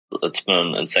it's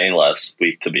been insane last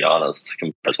week, to be honest,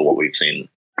 compared to what we've seen,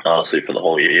 honestly, for the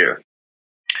whole year.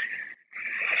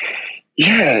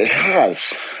 Yeah, it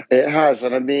has. It has.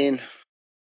 And I mean,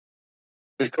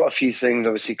 we've got a few things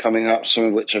obviously coming up, some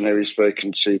of which I know we've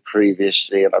spoken to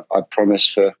previously. And I promise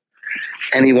for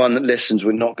anyone that listens,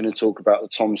 we're not going to talk about the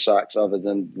Tom Sachs other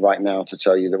than right now to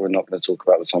tell you that we're not going to talk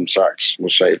about the Tom Sachs. We'll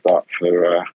save that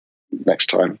for next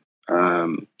time.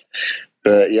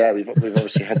 But yeah, we've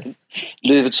obviously had the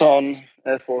Louis Vuitton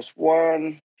Air Force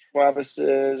One,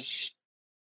 Travis's,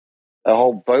 a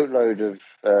whole boatload of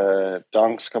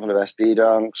dunks, a couple of SB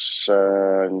dunks,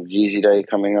 Yeezy Day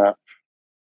coming up,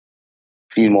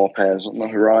 a few more pairs on the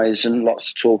horizon,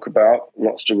 lots to talk about,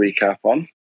 lots to recap on.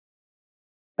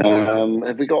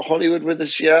 Have we got Hollywood with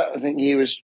us yet? I think he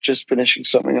was just finishing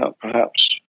something up, perhaps.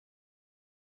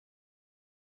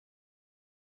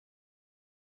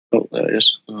 Oh, there it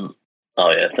is. Oh,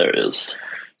 yeah, there it is.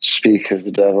 Speak of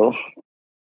the devil.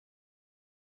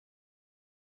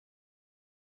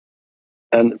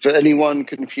 And for anyone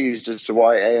confused as to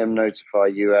why AM Notify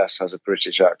US has a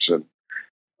British accent,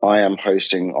 I am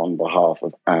hosting on behalf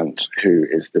of Ant, who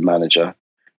is the manager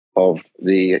of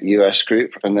the US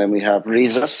group. And then we have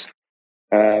Rizas,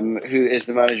 who is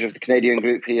the manager of the Canadian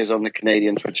group. He is on the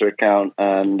Canadian Twitter account.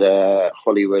 And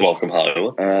Hollywood, welcome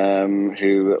Hollywood,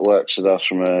 who works with us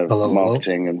from a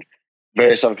marketing and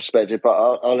various other perspective. But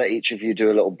I'll let each of you do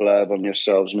a little blurb on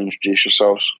yourselves and introduce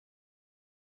yourselves.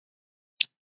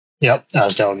 Yep,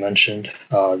 as Dal mentioned,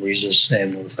 Rizas,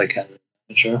 AM Notify Canada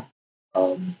manager.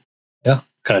 Yeah,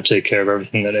 kind of take care of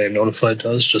everything that AM Notify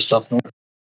does, just up north.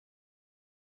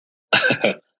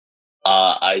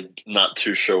 I'm not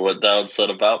too sure what Dowd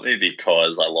said about me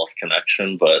because I lost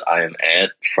connection, but I am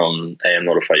Ant from AM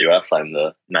Notify US. I'm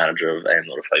the manager of AM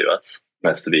Notify US.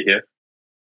 Nice to be here.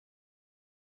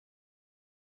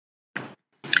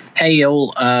 Hey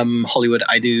all, Hollywood.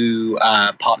 I do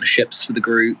partnerships for the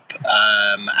group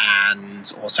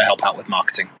and also help out with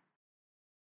marketing.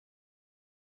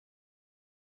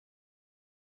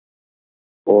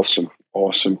 Awesome.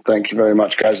 Thank you very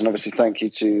much, guys. And obviously thank you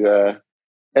to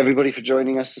everybody for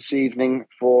joining us this evening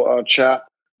for our chat.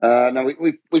 Now,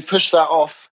 we pushed that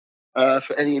off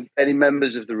for any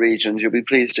members of the regions. You'll be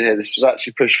pleased to hear this was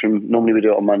actually pushed from, normally we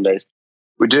do it on Mondays.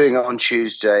 We're doing it on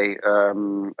Tuesday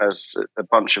as a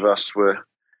bunch of us were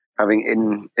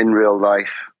having in real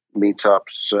life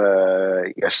meetups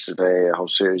yesterday, a whole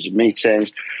series of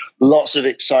meetings. Lots of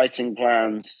exciting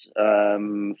plans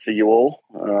for you all.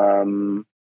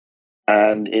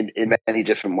 And in many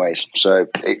different ways. So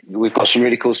we've got some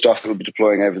really cool stuff that we'll be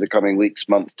deploying over the coming weeks,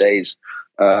 months, days.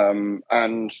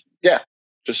 And yeah,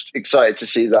 just excited to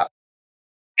see that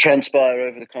transpire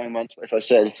over the coming months. If I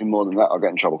say anything more than that, I'll get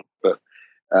in trouble. But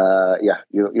yeah,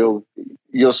 you'll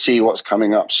see what's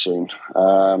coming up soon.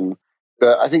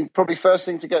 But I think probably first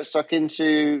thing to get stuck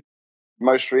into,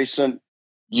 most recent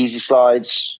Yeezy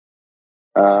slides.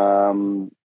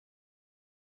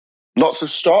 Lots of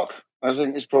stock, I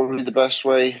think, is probably the best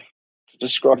way to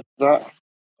describe that.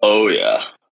 Oh, yeah.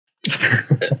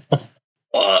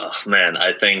 Man,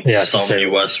 I think some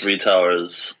US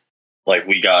retailers, like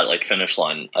we got, like Finish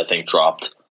Line, I think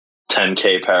dropped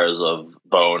 10K pairs of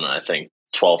Bone, and I think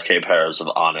 12K pairs of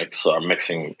Onyx, are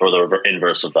mixing, or the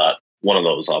inverse of that, one of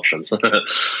those options.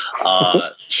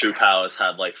 Shoe Palace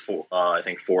had like I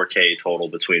think 4K total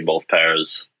between both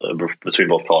pairs, between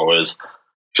both colorways.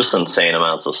 Just insane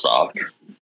amounts of stock.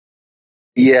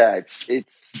 Yeah,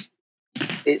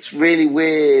 it's really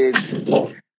weird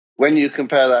when you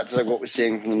compare that to like what we're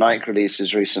seeing from the Nike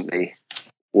releases recently,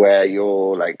 where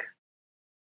you're like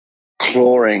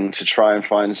clawing to try and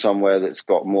find somewhere that's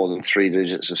got more than 3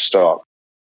 digits of stock.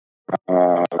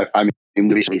 I mean,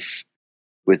 recently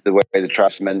with the way the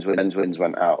Travis men's wins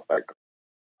went out, like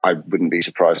I wouldn't be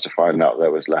surprised to find out there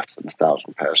was less than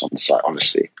 1,000 pairs on the site,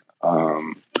 honestly.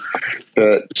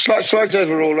 But slides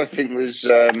overall, I think it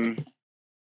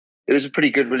was a pretty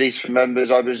good release for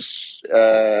members. I was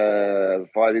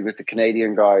vibing with the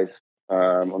Canadian guys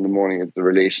on the morning of the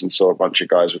release and saw a bunch of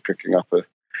guys were picking up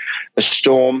a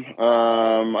storm.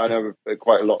 I know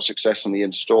quite a lot of success on the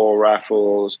in-store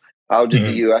raffles. How did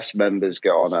the US members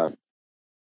get on that?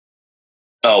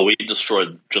 Oh, we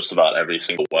destroyed just about every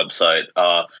single website.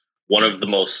 One of the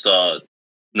most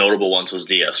notable ones was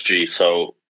DSG.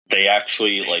 So they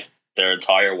actually, like, their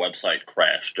entire website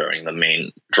crashed during the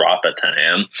main drop at 10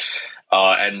 a.m.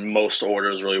 And most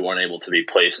orders really weren't able to be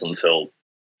placed until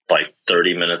like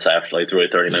 30 minutes after, like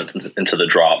 30 minutes into the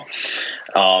drop.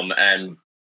 And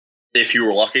if you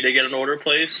were lucky to get an order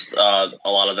placed, a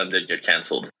lot of them did get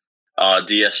canceled.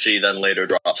 DSG then later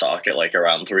dropped stock at like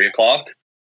around 3 o'clock.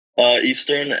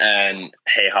 Eastern, and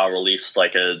Heyha released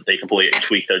they completely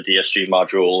tweaked their DSG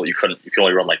module. You can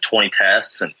only run like 20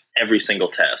 tasks, and every single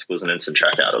task was an instant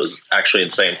checkout. It was actually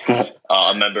insane.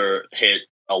 A member hit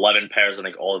 11 pairs, I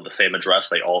think, all of the same address.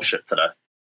 They all ship today.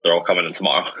 They're all coming in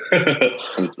tomorrow.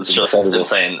 It's just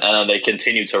insane. And they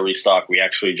continue to restock. We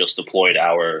actually just deployed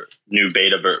our new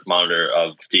beta monitor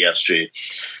of DSG.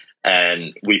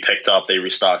 And we picked up, they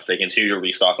restocked, they continue to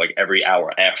restock like every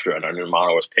hour after. And our new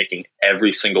monitor was picking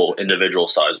every single individual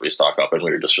size restock up, and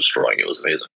we were just destroying it. It was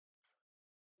amazing.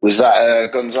 Was that a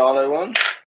Gonzalo one?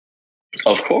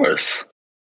 Of course.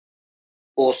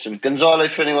 Awesome. Gonzalo,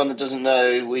 for anyone that doesn't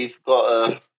know, we've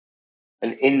got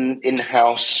an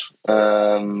in-house,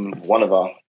 one of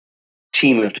our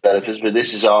team of developers, but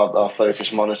this is our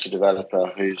focus monitor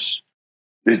developer, who's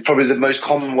probably the most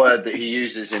common word that he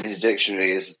uses in his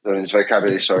dictionary is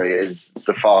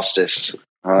the fastest.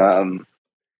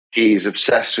 He's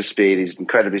obsessed with speed. He's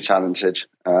incredibly talented.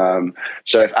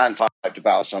 So if Ant typed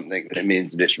about something, it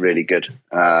means that it's really good.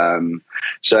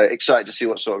 So excited to see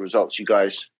what sort of results you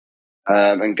guys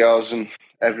and girls and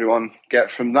everyone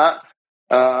get from that.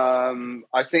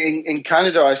 I think in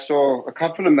Canada, I saw a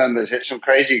couple of members hit some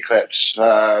crazy clips.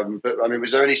 But I mean,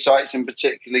 was there any sites in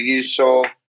particular you saw,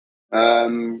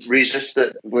 Resus,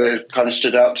 that were kind of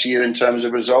stood out to you in terms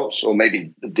of results, or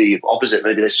maybe the opposite?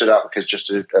 Maybe they stood out because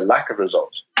just a lack of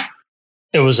results.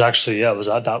 It was actually,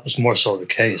 that was more so the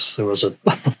case. There was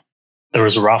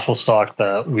a raffle stock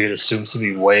that we had assumed to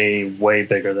be way, way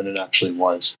bigger than it actually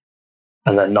was.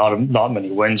 And then not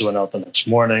many wins went out the next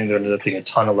morning. There ended up being a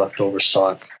ton of leftover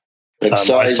stock. My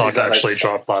stock actually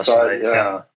dropped last night.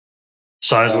 Yeah.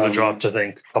 Size would have dropped, I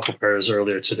think, a couple pairs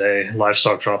earlier today.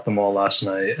 Livestock dropped them all last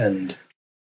night. And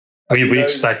we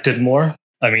expected more.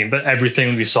 I mean, but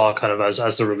everything we saw kind of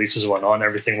as the releases went on,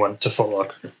 everything went to Foot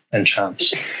Locker and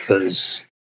Champs. Because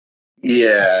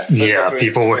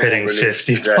people were hitting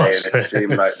 50 plus. It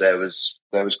seemed like there was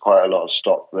quite a lot of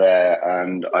stock there.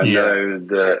 And I know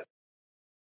that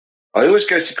I always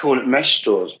go to call it mesh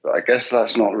stores, but I guess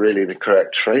that's not really the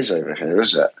correct phrase over here,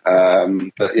 is it?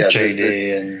 But yeah,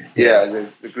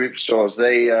 the group stores.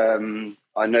 They, I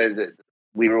know that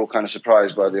we were all kind of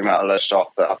surprised by the amount of low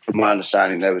stock, but from my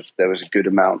understanding, there was a good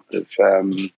amount of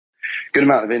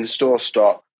in-store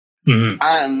stock. Mm-hmm.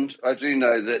 And I do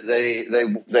know that they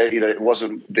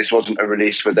this wasn't a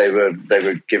release where they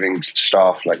were giving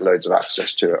staff like loads of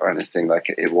access to it or anything. Like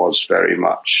it was very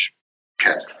much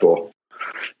kept for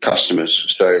customers.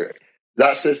 So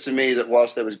that says to me that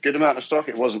whilst there was a good amount of stock,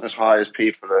 it wasn't as high as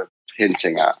people are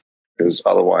hinting at, because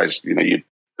otherwise, your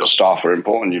staff are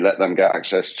important. You let them get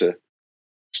access to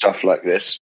stuff like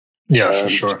this. Yeah, for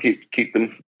sure. Keep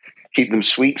them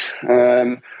sweet.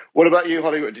 What about you,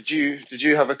 Hollywood? Did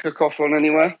you have a cook-off on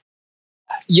anywhere?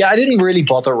 Yeah, I didn't really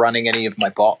bother running any of my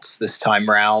bots this time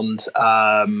round.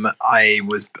 I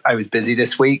was busy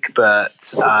this week,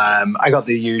 but I got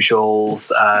the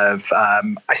usuals of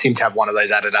I seem to have one of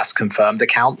those Adidas confirmed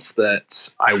accounts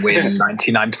that I win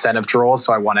 99% of draws,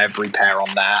 so I won every pair on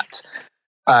that.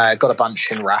 Got a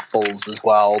bunch in raffles as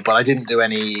well, but I didn't do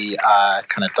any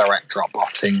kind of direct drop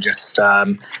botting just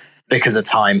because of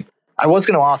time. I was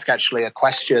going to ask actually a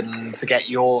question to get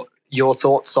your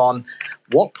thoughts on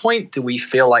what point do we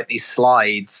feel like these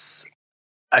slides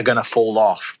are going to fall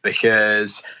off?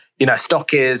 Because,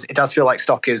 it does feel like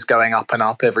stock is going up and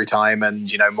up every time,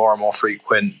 and, more and more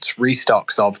frequent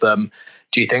restocks of them.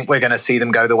 Do you think we're going to see them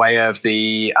go the way of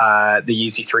the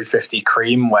Yeezy 350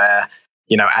 Cream, where,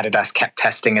 Adidas kept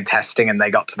testing and they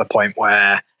got to the point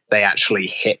where they actually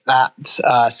hit that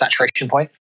saturation point?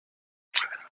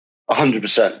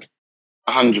 100%.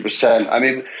 100%. I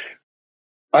mean,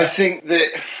 I think that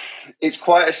it's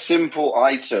quite a simple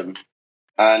item,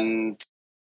 and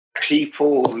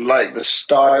people like the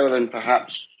style and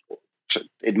perhaps,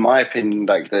 in my opinion,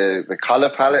 like the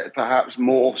color palette, perhaps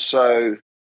more so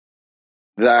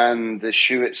than the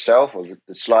shoe itself or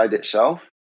the slide itself.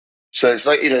 So it's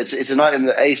like, it's an item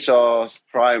that ASOS,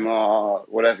 Primark,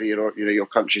 whatever your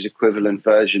country's equivalent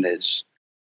version is,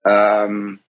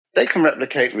 they can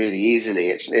replicate really easily.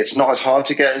 It's not as hard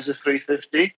to get as a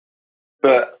 350.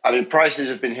 But, I mean, prices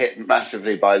have been hit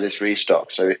massively by this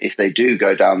restock. So if they do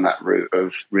go down that route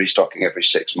of restocking every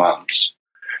 6 months,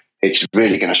 it's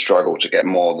really going to struggle to get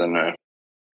more than a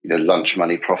lunch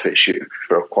money profit shoe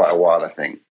for quite a while, I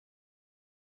think.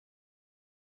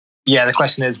 Yeah, the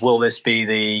question is, will this be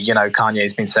the,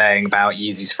 Kanye's been saying about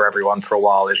Yeezys for everyone for a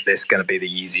while. Is this going to be the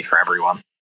Yeezy for everyone?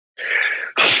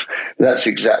 That's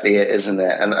exactly it, isn't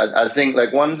it? And I think,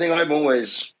 like, one thing I'm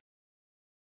always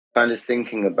kind of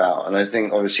thinking about, and I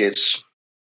think obviously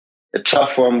a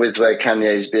tough one with where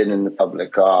Kanye's been in the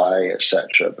public eye,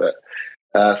 etc. But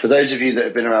for those of you that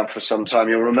have been around for some time,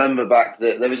 you'll remember back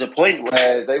that there was a point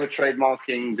where they were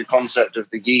trademarking the concept of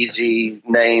the Yeezy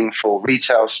name for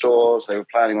retail stores. They were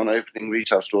planning on opening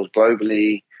retail stores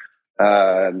globally,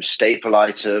 staple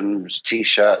items,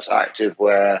 T-shirts,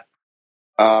 activewear.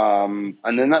 And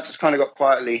then that just kind of got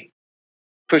quietly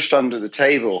pushed under the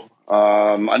table.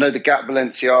 I know the Gap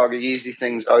Balenciaga Yeezy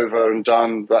thing's over and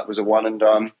done. That was a one and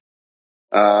done.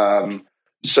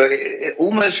 So it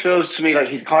almost feels to me like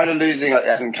he's kind of losing,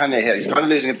 as in Kanye here, he's kind of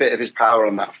losing a bit of his power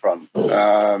on that front.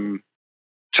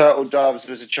 Turtle Doves,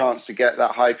 there's a chance to get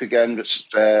that hype again.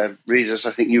 But Regis,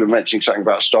 I think you were mentioning something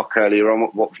about stock earlier on.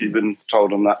 What have you been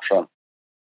told on that front?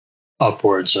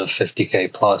 Upwards of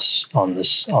 50K plus on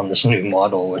this new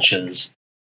model, which is,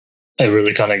 it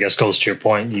really kind of, I guess, goes to your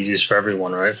point, Yeezy's for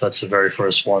everyone, right? That's the very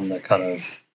first one that kind of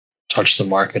touched the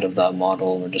market of that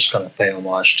model. We're just going to pay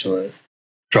homage to it,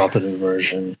 drop it in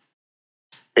version.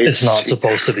 It's not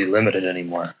supposed to be limited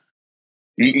anymore.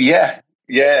 Yeah.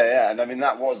 And I mean,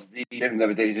 that was they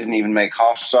didn't even make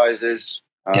half sizes.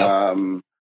 Yep.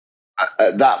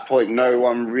 At that point, no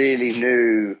one really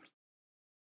knew.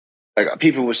 Like,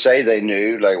 people would say they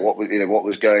knew, like, what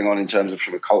was going on in terms of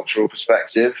from a cultural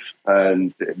perspective,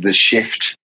 and the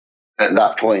shift at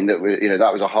that point that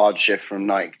was a hard shift from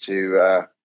Nike to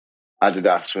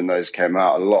Adidas when those came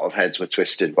out. A lot of heads were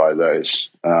twisted by those,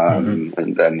 and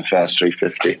then the first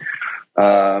 350.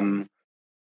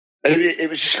 It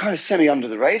was just kind of semi under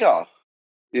the radar,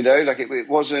 like it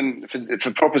wasn't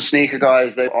for proper sneaker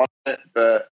guys. They were on it,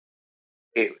 but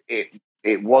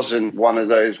it wasn't one of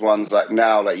those ones like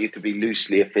now, like you could be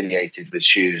loosely affiliated with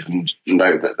shoes and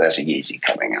know that there's a Yeezy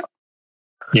coming out.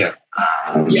 Yeah.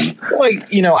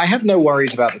 Like, I have no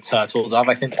worries about the Turtle Dove.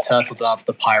 I think the Turtle Dove,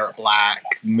 the Pirate Black,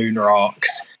 Moon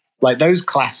Rocks, like those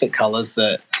classic colors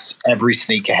that every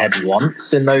sneakerhead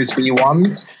wants in those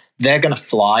V1s, they're going to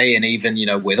fly. And even,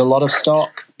 with a lot of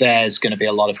stock, there's going to be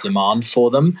a lot of demand for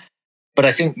them. But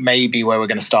I think maybe where we're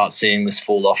going to start seeing this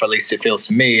fall off, at least it feels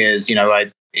to me, is,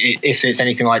 if it's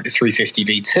anything like the 350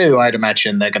 V2, I'd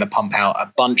imagine they're going to pump out a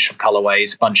bunch of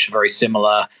colorways, a bunch of very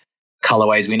similar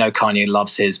colorways. We know Kanye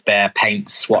loves his bare paint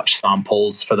swatch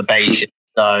samples for the beige.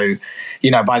 So,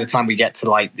 by the time we get to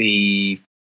like the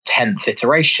 10th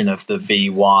iteration of the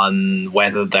V1,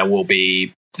 whether there will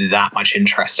be that much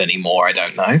interest anymore, I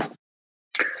don't know.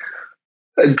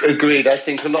 Agreed. I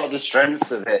think a lot of the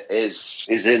strength of it is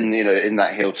in in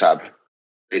that heel tab.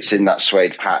 It's in that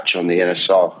suede patch on the inner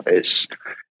sole.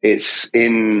 It's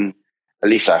in, at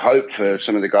least I hope for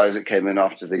some of the guys that came in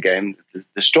after the game,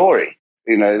 the story.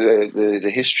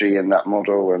 The history in that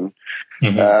model. And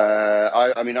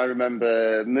I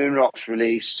remember Moon Rocks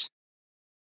released,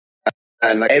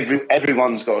 and like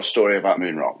everyone's got a story about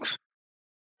Moon Rocks.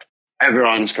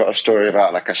 Everyone's got a story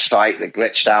about like a site that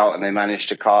glitched out and they managed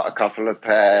to cart a couple of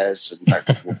pairs. And like,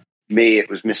 me, it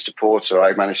was Mr. Porter.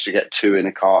 I managed to get 2 in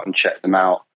a cart and check them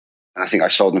out. And I think I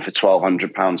sold them for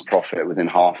 £1,200 profit within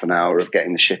half an hour of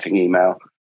getting the shipping email.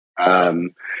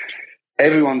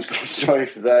 Everyone's got a story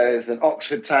for those. And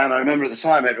Oxford Town, I remember at the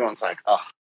time, everyone's like, oh,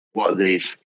 what are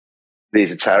these?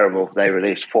 These are terrible. They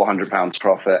released £400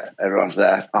 profit. Everyone's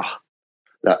there. Oh,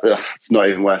 it's not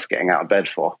even worth getting out of bed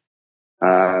for.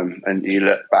 And you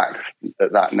look back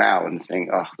at that now and think,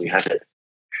 oh, we had it.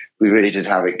 We really did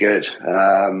have it good.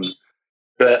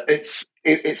 But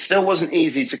it still wasn't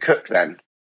easy to cook then.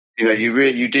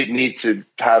 You did need to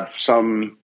have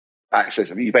some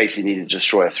access. I mean, you basically needed to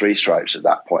destroy a 3 stripes at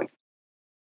that point.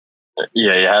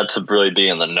 Yeah, you had to really be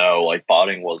in the know. Like,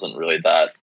 botting wasn't really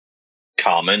that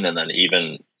common. And then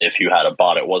even if you had a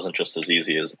bot, it wasn't just as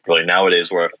easy as really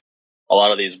nowadays, where a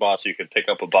lot of these bots, you could pick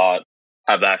up a bot,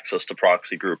 have access to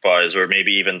proxy group buys, or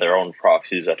maybe even their own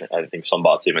proxies. I think some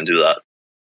bots even do that.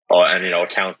 And,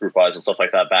 account group buys and stuff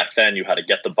like that. Back then, you had to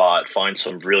get the bot, find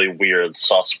some really weird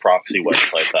sus proxy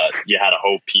website that you had to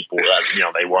hope people that,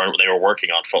 they were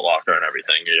working on Foot Locker and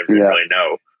everything. You didn't really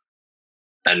know.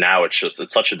 And now it's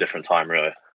such a different time,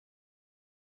 really.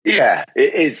 Yeah,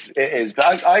 it is. It is.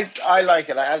 But I like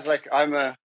it.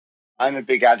 I'm a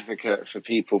big advocate for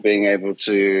people being able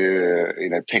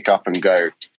to, pick up and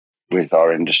go with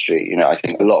our industry. I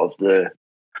think a lot of the,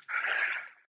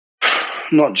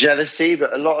 not jealousy,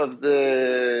 but a lot of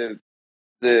the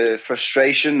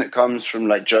frustration that comes from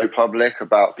like Joe Public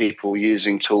about people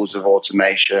using tools of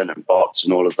automation and bots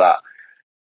and all of that.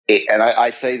 And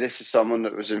I say this as someone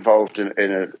that was involved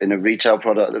in a retail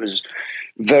product that was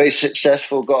very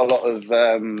successful, got a lot of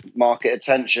market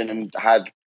attention, and had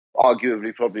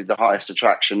arguably probably the highest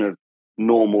attraction of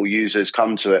normal users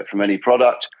come to it from any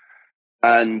product.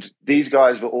 And these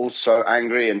guys were all so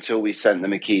angry until we sent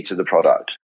them a key to the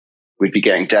product. We'd be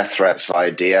getting death threats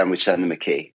via DM. We'd send them a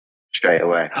key straight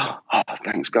away. Oh,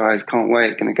 thanks, guys. Can't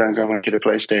wait. Going to go and get a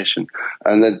PlayStation.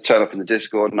 And then turn up in the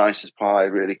Discord. Nice as pie.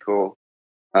 Really cool.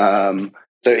 So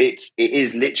it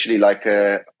is literally like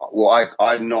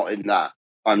I'm not in that.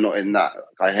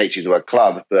 I hate to use the word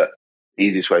club, but the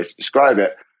easiest way to describe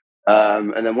it.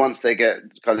 And then once they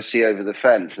kind of see over the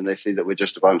fence and they see that we're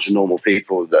just a bunch of normal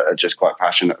people that are just quite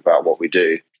passionate about what we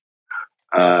do,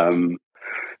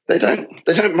 they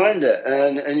don't mind it.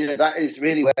 And that is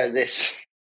really where this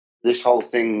whole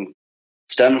thing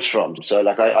stems from. So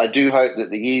like I do hope that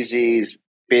the Yeezys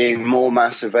being more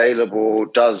mass available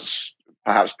does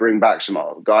perhaps bring back some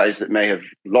guys that may have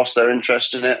lost their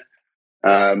interest in it.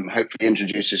 Hopefully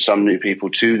introduces some new people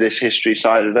to this history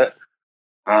side of it.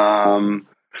 I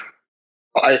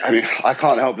mean, I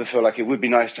can't help but feel like it would be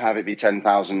nice to have it be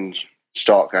 10,000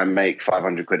 stock and make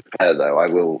 500 quid a pair, though. I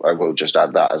will just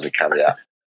add that as a caveat.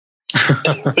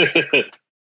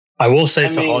 I will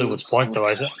say to Hollywood's point, though,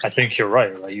 I think you're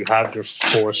right. Like, you have your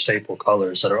 4 staple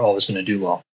colors that are always going to do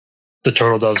well. The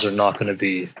Turtle Doves are not going to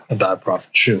be a bad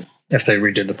profit shoe. If they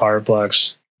redid the Pirate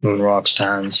Blacks, Moon Rocks,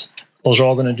 Tans, those are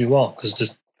all going to do well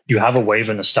because you have a wave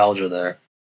of nostalgia there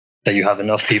that you have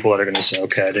enough people that are going to say,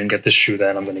 okay, I didn't get this shoe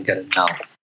then, I'm going to get it now.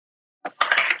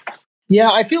 Yeah,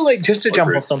 I feel like just to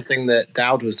jump off something that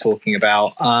Dowd was talking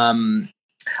about,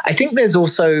 I think there's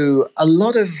also a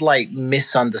lot of like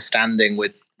misunderstanding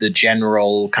with the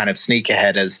general kind of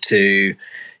sneakerhead as to,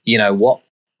 what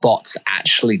bots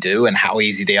actually do and how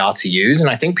easy they are to use.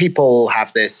 And I think people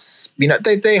have this,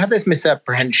 they have this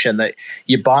misapprehension that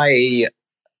you buy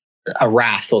a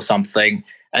Wrath or something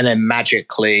and then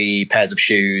magically pairs of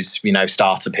shoes,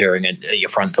 start appearing at your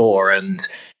front door. And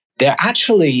they're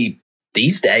actually,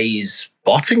 these days,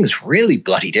 botting is really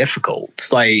bloody difficult.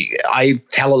 Like, I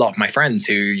tell a lot of my friends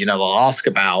who, will ask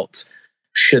about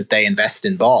should they invest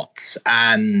in bots,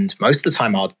 and most of the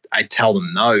time I tell them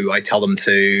no. I tell them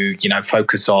to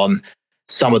focus on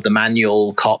some of the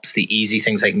manual cops, the easy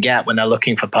things they can get when they're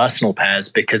looking for personal pairs,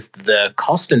 because the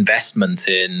cost investment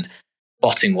in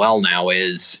botting well now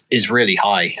is really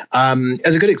high.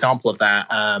 As a good example of that,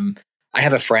 I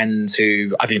have a friend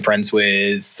who I've been friends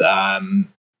with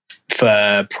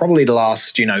for probably the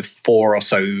last 4 or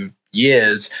so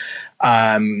years.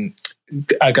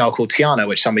 A girl called Tiana,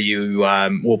 which some of you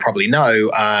will probably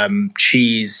know.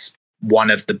 She's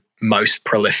one of the most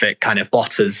prolific kind of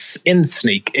botters in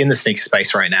the sneaker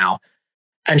space right now.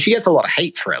 And she gets a lot of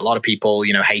hate for it. A lot of people,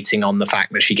 hating on the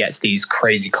fact that she gets these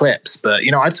crazy clips. But,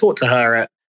 I've talked to her at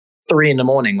 3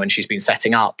 a.m. when she's been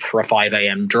setting up for a 5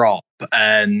 a.m. drop.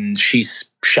 And she's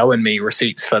showing me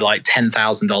receipts for like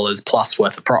 $10,000 plus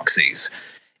worth of proxies.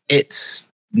 It's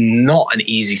not an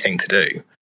easy thing to do.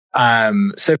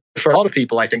 So for a lot of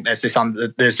people, I think there's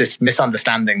this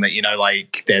misunderstanding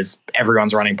that,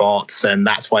 everyone's running bots and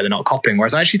that's why they're not copying.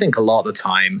 Whereas I actually think a lot of the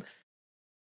time,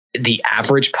 the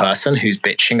average person who's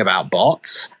bitching about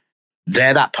bots,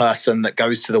 they're that person that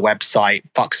goes to the website,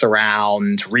 fucks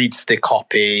around, reads the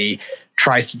copy,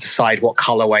 tries to decide what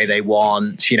colorway they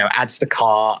want, adds the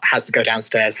cart, has to go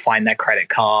downstairs, find their credit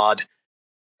card,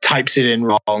 types it in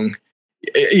wrong.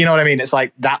 You know what I mean? It's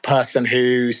like that person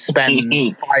who spends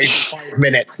 5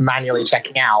 minutes manually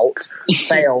checking out,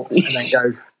 fails, and then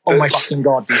goes, oh my fucking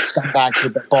God, these scumbags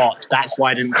with the bots, that's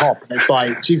why I didn't cop. And it's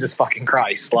like, Jesus fucking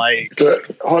Christ. Like,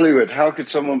 but Hollywood, how could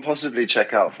someone possibly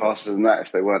check out faster than that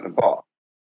if they weren't a bot?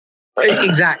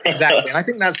 Exactly. And I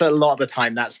think that's a lot of the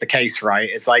time that's the case, right?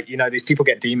 It's like, these people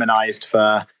get demonized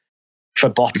for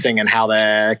botting and how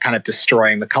they're kind of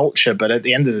destroying the culture. But at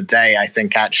the end of the day, I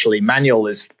think actually manual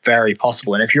is very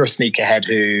possible. And if you're a sneakerhead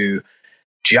who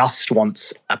just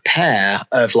wants a pair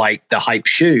of like the hype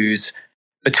shoes,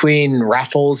 between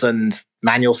raffles and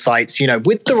manual sites,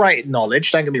 with the right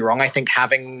knowledge, don't get me wrong, I think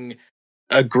having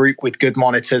a group with good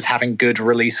monitors, having good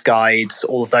release guides,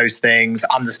 all of those things,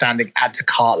 understanding add to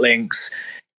cart links,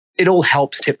 it all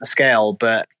helps tip the scale.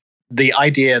 But the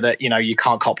idea that, you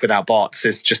can't cop without bots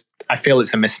is just, I feel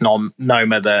it's a misnomer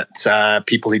that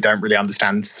people who don't really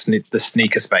understand the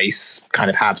sneaker space kind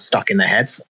of have stuck in their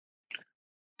heads.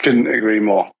 Couldn't agree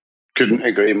more.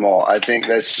 I think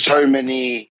there's so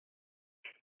many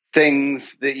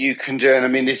things that you can do. And I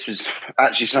mean, this was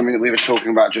actually something that we were talking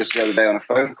about just the other day on a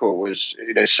phone call, was,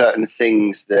 certain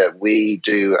things that we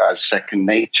do as second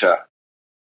nature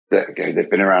that they've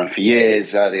been around for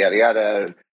years, yada,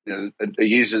 yada. A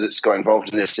user that's got involved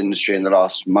in this industry in the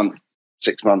last month,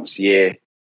 6 months, year,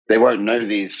 they won't know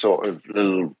these sort of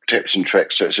little tips and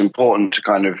tricks. So it's important to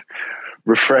kind of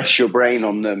refresh your brain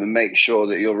on them and make sure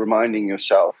that you're reminding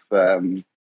yourself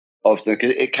of the,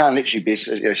 it can literally be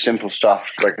simple stuff,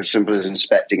 like as simple as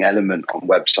inspecting element on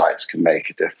websites can make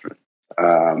a difference.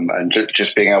 And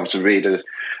just being able to read a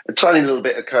tiny little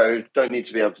bit of code, don't need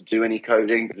to be able to do any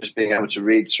coding, but just being able to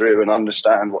read through and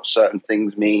understand what certain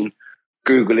things mean.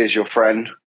 Google is your friend.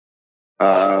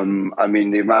 I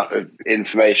mean, the amount of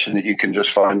information that you can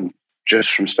just find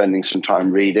just from spending some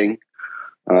time reading.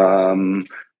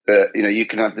 But, you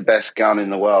can have the best gun in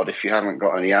the world. If you haven't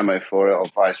got any ammo for it or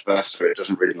vice versa, it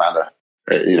doesn't really matter.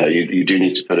 You do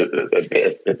need to put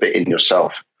a bit in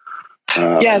yourself.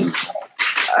 Yeah,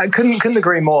 I couldn't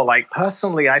agree more. Like,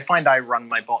 personally, I find I run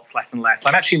my bots less and less.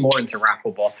 I'm actually more into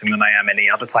raffle botting than I am any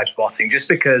other type of botting, just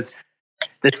because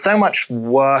there's so much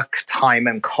work, time,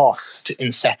 and cost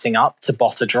in setting up to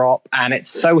bot a drop, and it's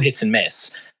so hit and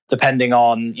miss, depending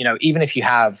on, even if you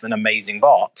have an amazing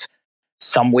bot,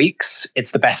 some weeks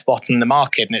it's the best bot in the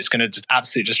market and it's going to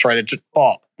absolutely destroy the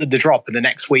drop, and the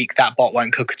next week that bot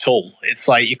won't cook at all. It's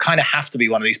like you kind of have to be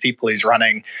one of these people who's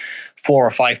running 4 or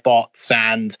 5 bots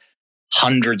and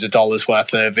hundreds of dollars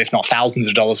worth of, if not thousands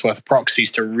of dollars worth of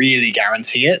proxies to really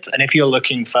guarantee it. And if you're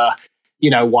looking for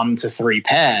 1 to 3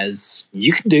 pairs,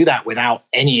 you can do that without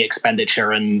any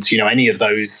expenditure and any of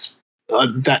those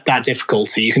that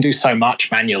difficulty. You can do so much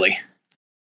manually.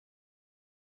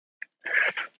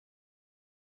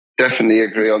 Definitely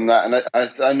agree on that. And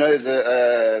I know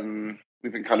that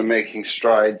we've been kind of making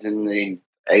strides in the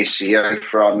ACO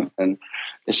front and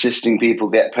assisting people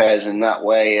get pairs in that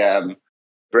way.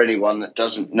 For anyone that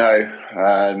doesn't know,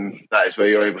 that is where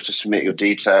you're able to submit your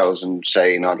details and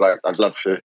say, I'd love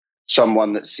for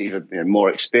someone that's either more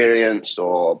experienced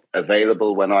or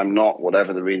available when I'm not,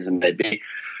 whatever the reason may be.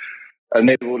 And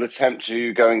they will attempt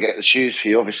to go and get the shoes for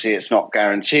you. Obviously, it's not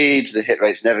guaranteed. The hit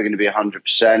rate's never going to be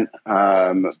 100%.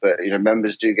 But,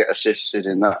 members do get assisted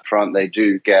in that front. They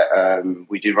do get,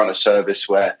 we do run a service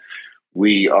where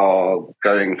we are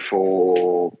going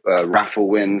for raffle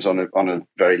wins on a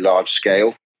very large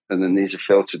scale. And then these are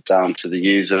filtered down to the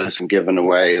users and given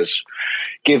away as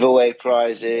giveaway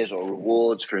prizes or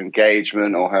rewards for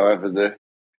engagement, or however the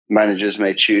managers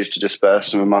may choose to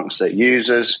disperse them amongst their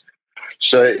users.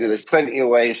 So there's plenty of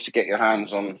ways to get your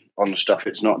hands on the stuff.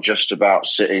 It's not just about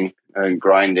sitting and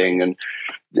grinding, and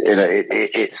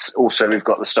it's also, we've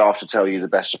got the staff to tell you the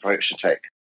best approach to take.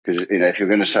 Because if you're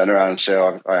going to turn around and say,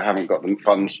 I haven't got the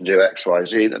funds to do X, Y,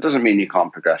 Z, that doesn't mean you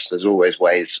can't progress. There's always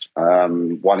ways.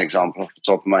 One example off the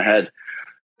top of my head: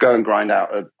 go and grind out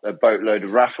a boatload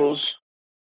of raffles,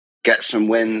 get some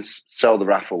wins, sell the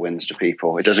raffle wins to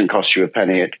people. It doesn't cost you a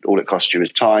penny. All it costs you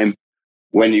is time.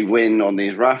 When you win on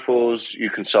these raffles, you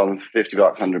can sell them for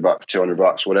 $50, $100,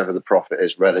 $200, whatever the profit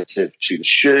is relative to the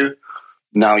shoe.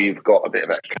 Now you've got a bit of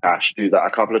extra cash. Do that a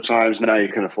couple of times. Now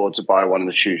you can afford to buy one of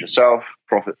the shoes yourself,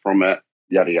 profit from it,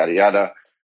 yada, yada, yada.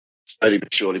 Slowly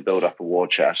but surely build up a war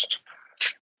chest.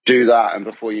 Do that, and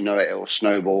before you know it, it will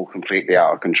snowball completely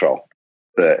out of control.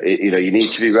 But, you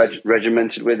need to be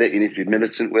regimented with it. You need to be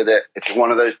militant with it. If you're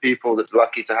one of those people that's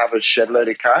lucky to have a shed load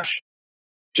of cash,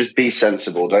 just be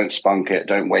sensible. Don't spunk it.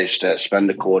 Don't waste it. Spend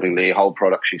accordingly. Hold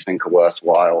products you think are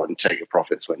worthwhile and take your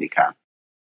profits when you can.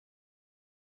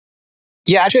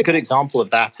 Yeah, actually a good example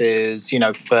of that is,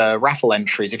 for raffle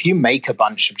entries, if you make a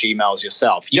bunch of Gmails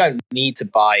yourself, you don't need to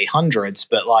buy hundreds,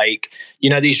 but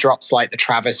these drops like the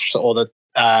Travis or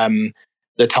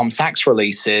the Tom Sachs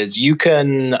releases, you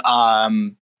can,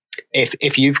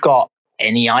 if you've got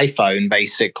any iPhone,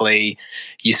 basically,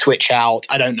 you switch out.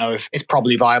 I don't know if it's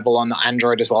probably viable on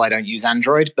Android as well. I don't use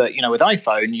Android, but with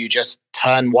iPhone, you just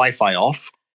turn Wi-Fi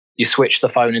off, you switch the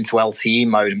phone into LTE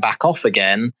mode and back off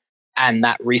again, and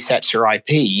that resets your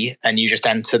IP, and you just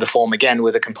enter the form again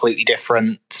with a completely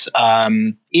different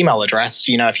email address.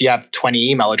 If you have 20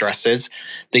 email addresses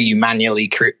that you manually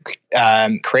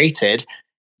created,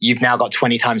 you've now got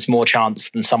 20 times more chance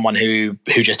than someone who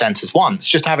just enters once.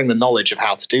 Just having the knowledge of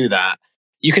how to do that,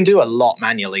 you can do a lot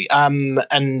manually.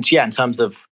 In terms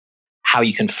of how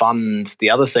you can fund the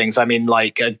other things, I mean,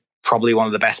 probably one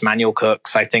of the best manual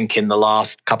cooks, I think, in the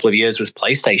last couple of years was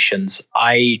PlayStations.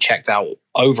 I checked out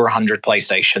over 100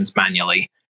 PlayStations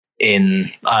manually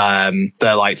in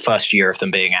the first year of them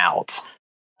being out.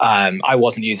 I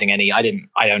wasn't using any. I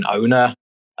don't own a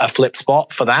flip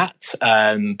spot for that.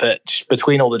 But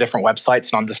between all the different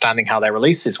websites and understanding how their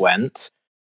releases went,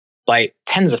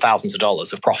 tens of thousands of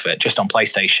dollars of profit just on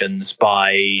PlayStations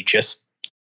by just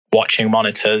watching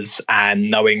monitors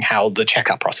and knowing how the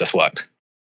checkout process worked.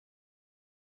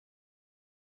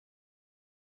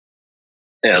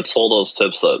 Yeah, it's all those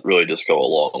tips that really just go a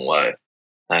long way.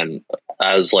 And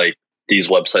as these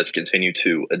websites continue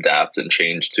to adapt and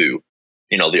change to,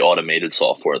 the automated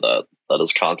software that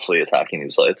is constantly attacking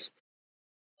these sites,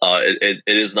 it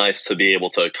is nice to be able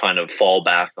to kind of fall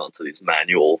back onto these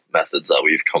manual methods that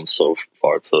we've come so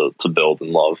far to build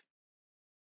and love.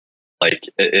 Like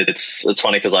it's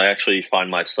funny because I actually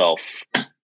find myself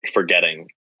forgetting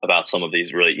about some of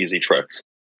these really easy tricks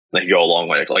that go a long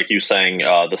way. Like you saying,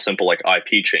 the simple like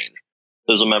IP change.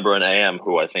 There's a member in AM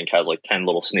who I think has like 10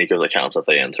 little sneakers accounts that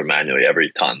they enter manually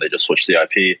every time. They just switch the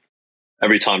IP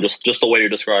every time, just the way you're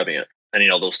describing it. And,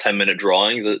 those 10-minute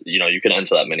drawings, you can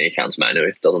enter that many accounts manually.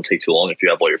 It doesn't take too long if you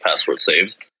have all your passwords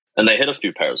saved. And they hit a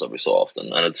few pairs every so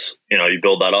often. And it's, you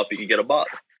build that up, you can get a bot.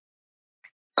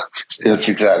 That's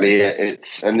exactly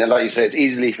it. And like you say, it's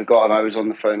easily forgotten. I was on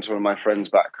the phone to one of my friends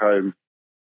back home,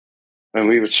 and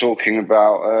we were talking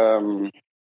about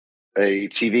a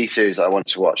TV series that I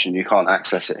wanted to watch, and you can't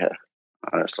access it here.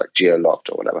 It's like geo-locked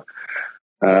or whatever.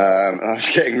 And I was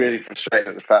getting really frustrated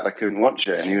at the fact I couldn't watch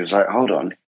it. And he was like, hold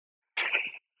on.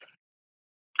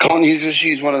 Can't you just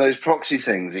use one of those proxy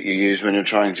things that you use when you're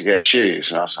trying to get shoes?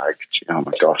 And I was like, oh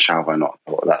my gosh, how have I not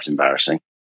thought that's embarrassing?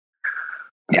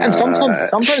 Yeah, and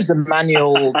sometimes the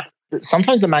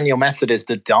manual method is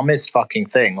the dumbest fucking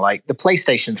thing. Like the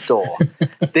PlayStation Store.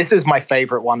 This was my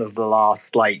favorite one of the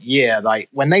last year. Like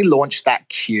when they launched that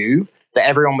queue that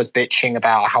everyone was bitching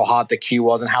about how hard the queue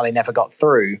was and how they never got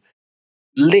through.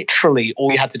 Literally,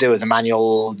 all you had to do as a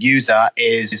manual user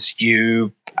is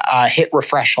you hit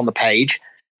refresh on the page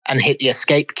and hit the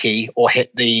escape key or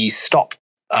hit the stop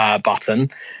button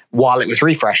while it was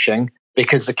refreshing,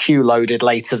 because the queue loaded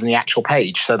later than the actual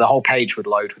page. So the whole page would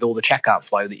load with all the checkout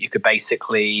flow that you could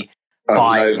basically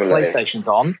buy PlayStations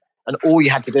on. And all you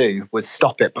had to do was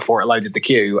stop it before it loaded the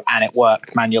queue, and it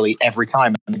worked manually every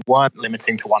time. And we weren't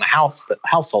limiting to one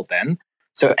household then.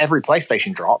 So every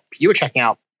PlayStation drop, you were checking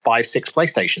out 5-6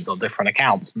 PlayStations on different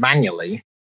accounts manually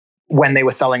when they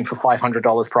were selling for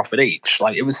 $500 profit each.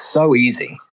 Like it was so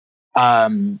easy.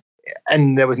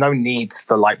 And there was no need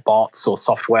for bots or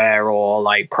software or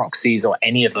proxies or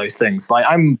any of those things.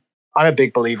 I'm a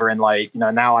big believer in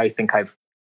now I think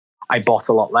I bot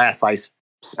a lot less. I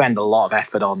spend a lot of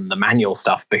effort on the manual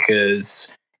stuff because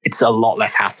it's a lot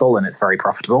less hassle and it's very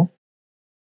profitable.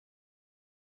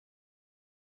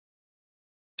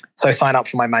 So sign up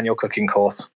for my manual cooking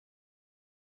course.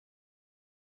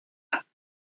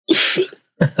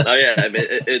 Oh yeah, I mean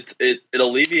it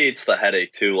alleviates the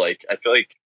headache too. Like I feel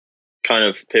like kind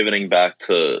of pivoting back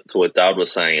to what Dowd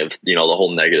was saying of the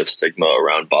whole negative stigma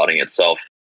around botting itself.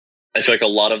 I feel like a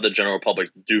lot of the general public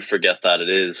do forget that it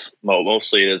is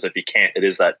mostly if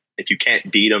you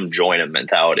can't beat them, join them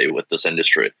mentality with this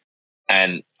industry.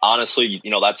 And honestly,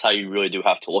 that's how you really do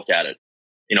have to look at it.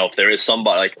 If there is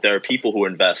somebody, there are people who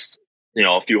invest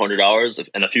a few $100s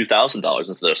and a few $1,000s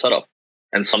into their setup.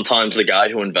 And sometimes the guy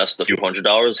who invests a few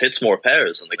 $100s hits more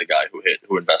pairs than the guy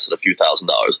who invested a few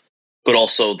 $1,000s. But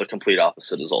also the complete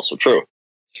opposite is also true.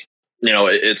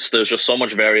 There's just so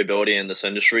much variability in this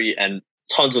industry and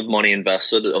tons of money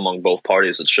invested among both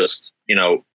parties. It's just,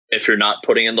 if you're not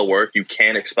putting in the work, you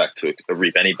can't expect to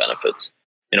reap any benefits.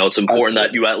 It's important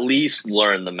that you at least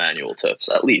learn the manual tips,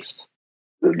 at least.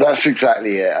 That's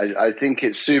exactly it. I think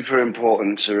it's super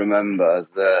important to remember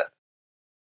that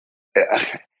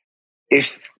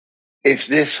if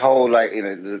this whole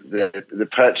the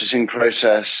purchasing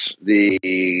process,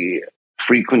 the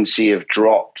frequency of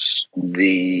drops,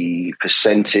 the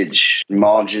percentage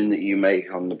margin that you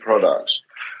make on the products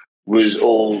was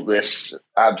all this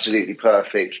absolutely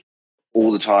perfect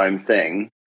all the time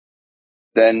thing,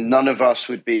 then none of us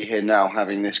would be here now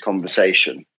having this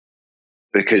conversation,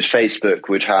 because Facebook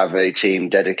would have a team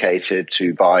dedicated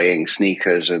to buying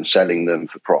sneakers and selling them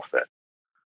for profit.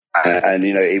 And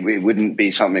it wouldn't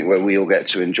be something where we all get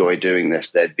to enjoy doing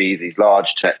this. There'd be these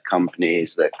large tech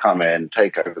companies that come in,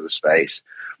 take over the space,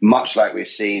 much like we've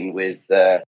seen with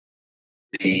the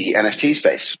NFT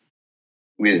space,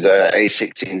 with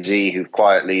A16Z, who've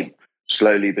quietly,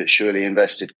 slowly but surely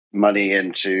invested money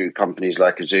into companies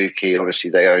like Azuki. Obviously,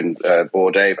 they own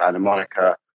Bored Ape, Anna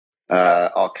Monica,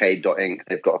 Arcade.inc.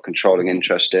 They've got a controlling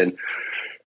interest in.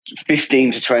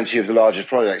 15 to 20 of the largest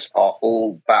projects are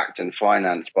all backed and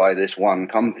financed by this one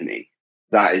company.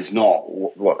 That is not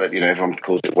what everyone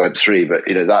calls it Web3, but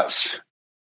that's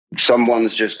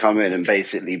someone's just come in and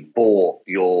basically bought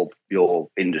your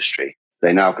industry.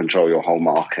 They now control your whole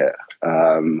market.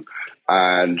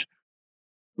 And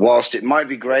whilst it might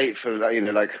be great for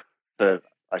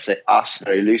I say us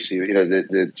very loosely,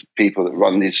 the people that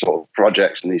run these sort of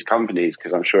projects and these companies,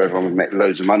 because I'm sure everyone would make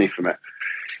loads of money from it.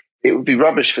 It would be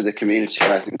rubbish for the community.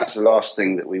 And I think that's the last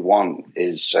thing that we want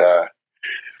is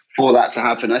for that to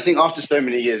happen. I think after so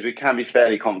many years, we can be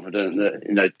fairly confident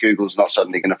that, Google's not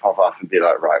suddenly going to pop up and be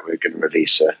like, right, we're going to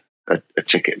release a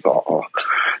ticket bot or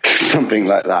something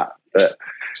like that. But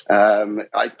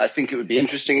I think it would be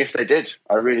interesting if they did.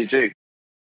 I really do.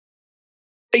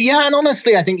 Yeah, and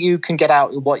honestly, I think you can get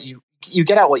out what you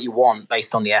get out what you want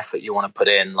based on the effort you want to put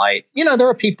in. Like, there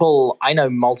are people, I know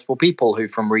multiple people who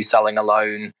from reselling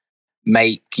alone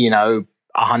make,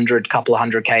 couple of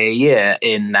 100K a year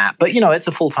in that. But, it's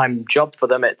a full-time job for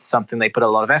them. It's something they put a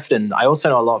lot of effort in. I also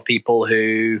know a lot of people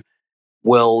who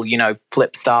will,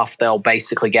 flip stuff. They'll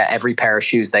basically get every pair of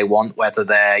shoes they want, whether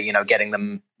they're, getting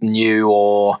them new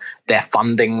or they're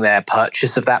funding their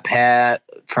purchase of that pair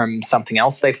from something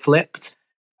else they flipped.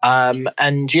 And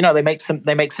they make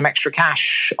some extra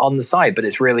cash on the side, but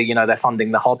it's really, they're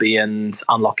funding the hobby and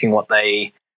unlocking what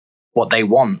they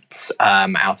want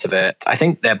out of it. I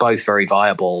think they're both very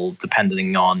viable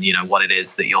depending on, what it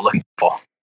is that you're looking for.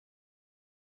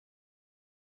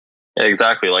 Yeah,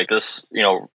 exactly. Like this,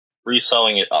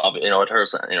 reselling it, it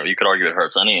hurts. You could argue it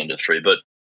hurts any industry, but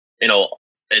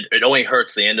it only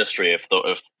hurts the industry if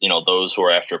those who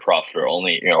are after profit are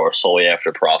only are solely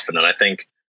after profit. And I think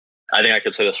I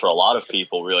could say this for a lot of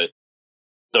people. Really,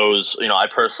 those I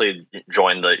personally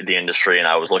joined the industry and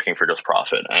I was looking for just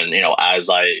profit. And as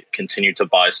I continued to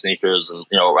buy sneakers and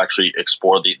actually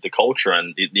explore the culture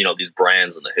and these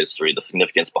brands and the history, the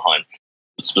significance behind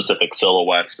specific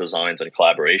silhouettes, designs, and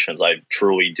collaborations, I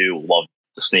truly do love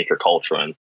the sneaker culture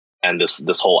and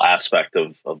this whole aspect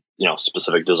of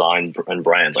specific design and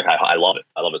brands. Like I love it.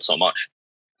 I love it so much.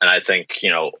 And I think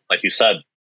like you said,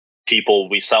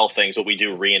 we sell things, but we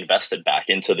do reinvest it back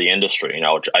into the industry.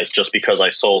 Just because I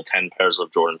sold 10 pairs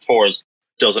of Jordan 4s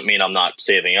doesn't mean I'm not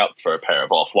saving up for a pair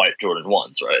of off-white Jordan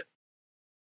 1s, right?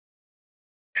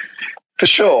 For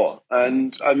sure.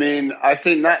 And I mean, I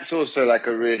think that's also like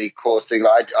a really core thing.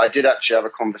 Like I did actually have a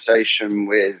conversation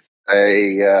with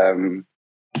a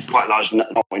quite large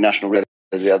multinational retailer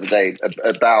the other day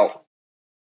about,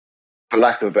 for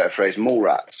lack of a better phrase, mall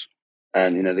rats.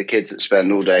 And, the kids that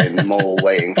spend all day in the mall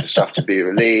waiting for stuff to be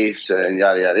released and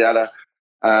yada, yada, yada.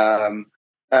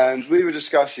 And we were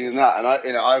discussing that.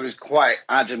 And I was quite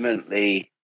adamantly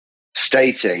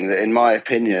stating that, in my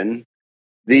opinion,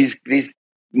 these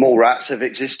mall rats have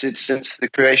existed since the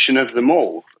creation of the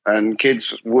mall. And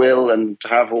kids will and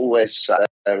have always sat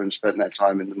there and spent their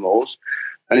time in the malls.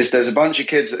 And if there's a bunch of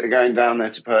kids that are going down there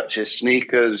to purchase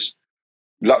sneakers,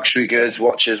 luxury goods,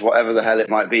 watches, whatever the hell it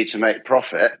might be to make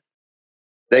profit,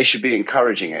 they should be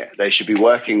encouraging it. They should be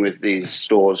working with these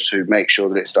stores to make sure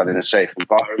that it's done in a safe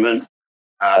environment.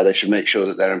 They should make sure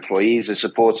that their employees are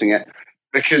supporting it,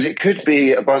 because it could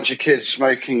be a bunch of kids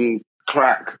smoking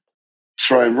crack,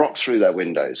 throwing rocks through their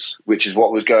windows, which is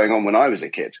what was going on when I was a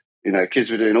kid. Kids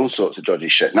were doing all sorts of dodgy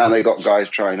shit. Now they've got guys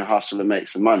trying to hustle and make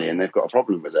some money, and they've got a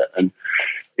problem with it. And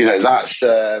that's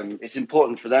it's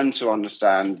important for them to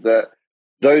understand that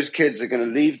those kids are going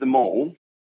to leave the mall,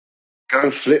 go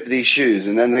flip these shoes,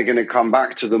 and then they're going to come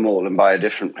back to the mall and buy a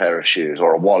different pair of shoes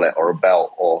or a wallet or a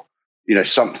belt or,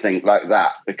 something like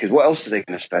that. Because what else are they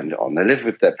going to spend it on? They live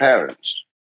with their parents.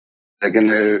 They're going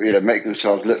to, make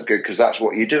themselves look good because that's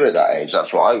what you do at that age.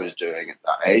 That's what I was doing at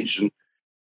that age. And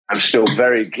I'm still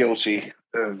very guilty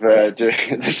of doing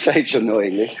it at this age,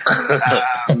 annoyingly.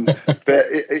 But,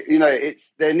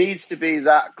 there needs to be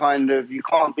that kind of, you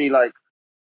can't be like,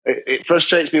 it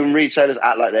frustrates me when retailers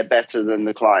act like they're better than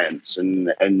the clients and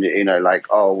like,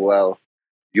 oh, well,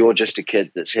 you're just a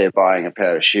kid that's here buying a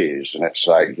pair of shoes. And it's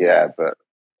like, yeah, but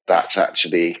that's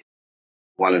actually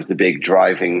one of the big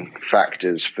driving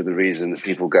factors for the reason that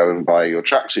people go and buy your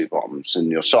tracksuit bottoms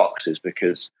and your socks, is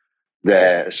because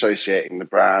they're associating the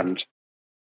brand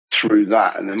through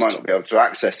that. And they might not be able to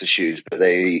access the shoes, but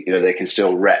they can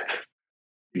still rep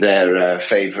their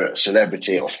favorite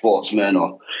celebrity or sportsman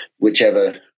or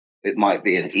whichever it might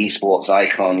be, an esports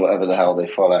icon, whatever the hell they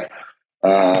follow.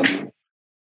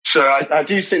 So I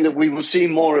do think that we will see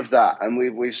more of that. And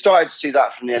we've started to see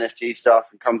that from the NFT stuff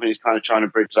and companies kind of trying to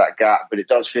bridge that gap, but it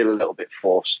does feel a little bit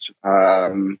forced.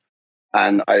 And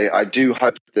I do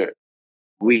hope that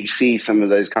we see some of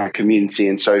those kind of community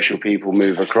and social people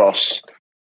move across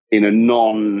in a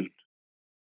non-cheesy,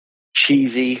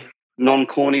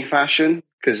 non-corny fashion,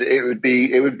 because it would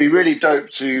be really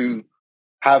dope to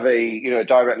have a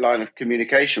direct line of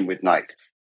communication with Nike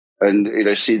and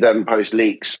see them post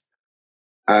leaks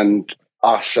and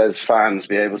us as fans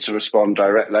be able to respond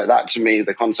direct. Like that, to me,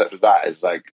 the concept of that is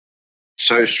like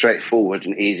so straightforward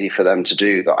and easy for them to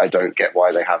do that I don't get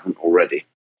why they haven't already.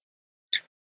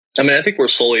 I mean, I think we're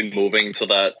slowly moving to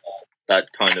that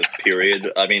kind of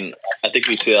period. I mean, I think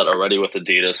we see that already with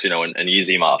Adidas, and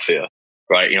Yeezy Mafia,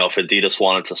 right? If Adidas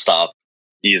wanted to stop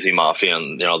Yeezy Mafia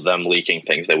and them leaking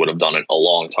things, they would have done it a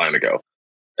long time ago.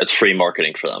 It's free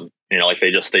marketing for them. Like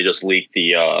they just leaked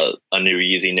the a new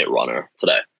Yeezy knit runner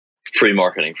today, free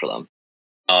marketing for them.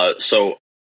 So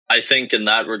I think in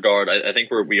that regard, I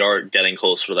think we are getting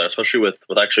closer to that, especially with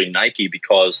actually Nike,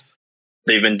 because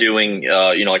they've been doing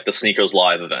like the sneakers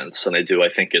live events, and it's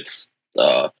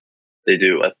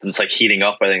like heating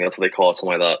up. I think that's what they call it,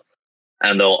 something like that.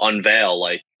 And they'll unveil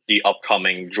like the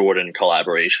upcoming Jordan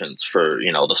collaborations for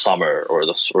the summer or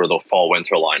the fall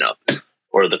winter lineup,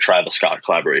 or the Travis Scott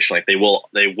collaboration. Like they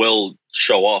will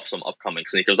show off some upcoming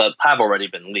sneakers that have already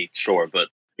been leaked, sure, but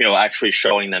actually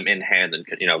showing them in hand and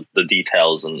the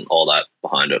details and all that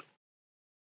behind it.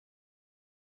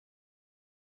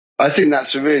 I think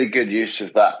that's a really good use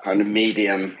of that kind of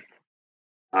medium.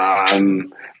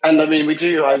 And I mean,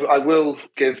 I will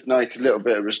give Nike a little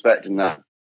bit of respect in that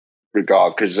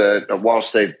regard, because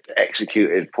whilst they've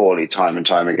executed poorly time and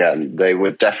time again, they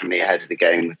were definitely ahead of the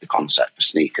game with the concept for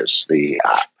sneakers, the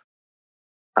app,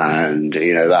 and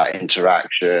that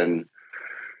interaction,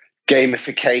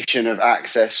 gamification of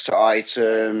access to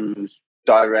items,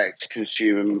 direct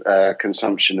consumer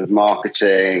consumption of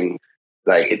marketing.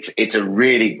 Like it's a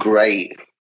really great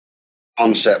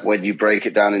concept when you break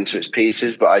it down into its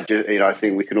pieces. But I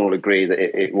think we can all agree that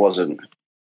it wasn't,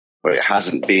 or it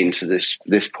hasn't been to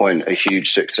this point, a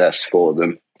huge success for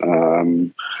them.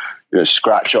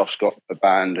 Scratch offs got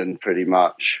abandoned pretty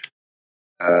much.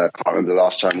 I can't remember the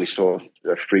last time we saw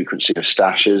the frequency of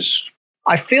stashes.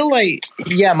 I feel like,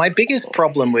 my biggest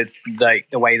problem with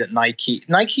the way that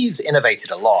Nike's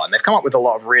innovated a lot, and they've come up with a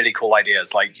lot of really cool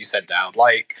ideas, like you said, Dowd.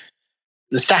 Like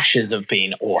the stashes have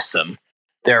been awesome.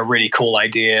 They're a really cool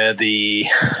idea.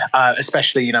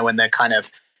 Especially when they're kind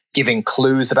of giving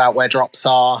clues about where drops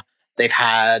are. They've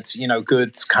had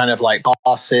good kind of like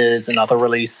passes and other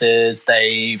releases.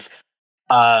 They've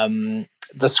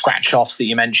the scratch offs that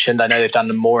you mentioned. I know they've done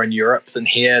them more in Europe than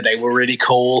here. They were really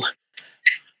cool.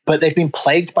 But they've been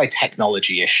plagued by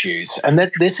technology issues. And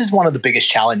this is one of the biggest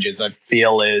challenges, I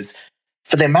feel, is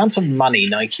for the amount of money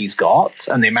Nike's got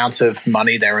and the amount of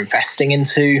money they're investing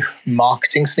into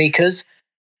marketing sneakers,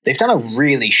 they've done a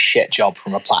really shit job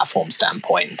from a platform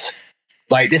standpoint.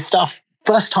 Like this stuff,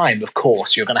 first time, of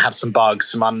course, you're going to have some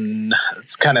bugs, some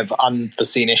kind of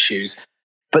unforeseen issues.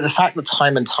 But the fact that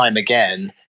time and time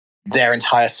again, their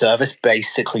entire service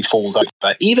basically falls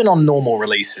over. Even on normal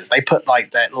releases, they put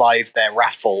like their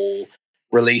raffle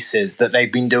releases that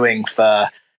they've been doing for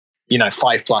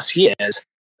 5+ years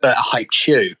at a hyped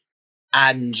shoe,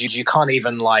 and you can't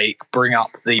even like bring up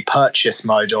the purchase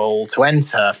modal to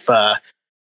enter for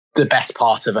the best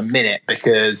part of a minute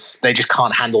because they just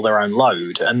can't handle their own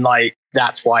load. And like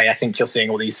that's why I think you're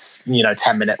seeing all these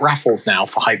 10-minute raffles now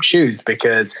for hyped shoes,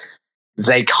 because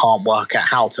they can't work out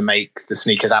how to make the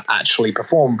sneakers app actually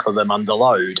perform for them under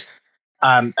load.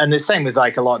 And the same with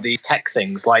like a lot of these tech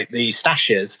things, like the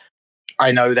stashes.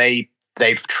 I know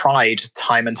they've tried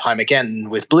time and time again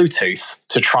with Bluetooth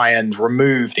to try and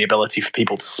remove the ability for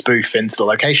people to spoof into the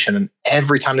location. And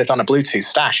every time they've done a Bluetooth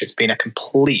stash, it's been a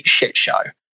complete shit show.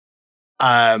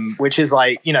 Which is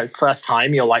like, first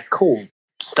time you're like, cool,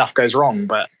 stuff goes wrong.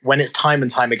 But when it's time and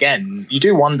time again, you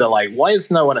do wonder, like, why is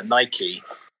no one at Nike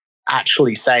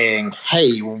actually saying,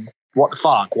 hey, what the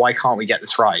fuck? Why can't we get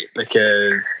this right?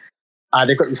 Because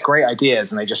they've got these great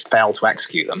ideas and they just fail to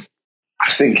execute them.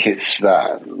 I think it's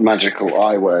that magical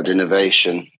I word,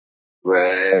 innovation,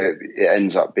 where it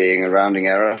ends up being a rounding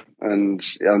error, and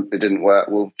it didn't work.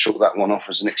 We'll chalk that one off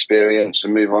as an experience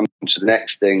and move on to the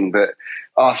next thing. But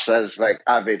us as like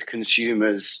avid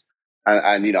consumers,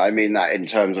 and I mean that in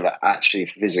terms of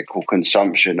actually physical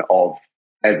consumption of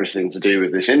everything to do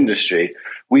with this industry,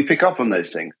 we pick up on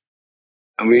those things.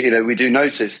 And we do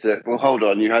notice that, well, hold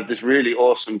on, you had this really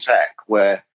awesome tech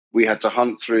where we had to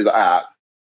hunt through the app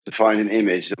to find an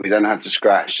image that we then had to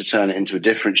scratch to turn it into a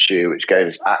different shoe, which gave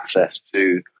us access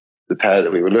to the pair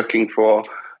that we were looking for.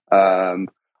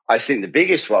 I think the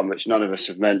biggest one, which none of us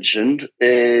have mentioned,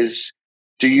 is,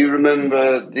 do you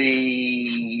remember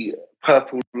the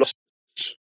purple Lost,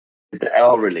 the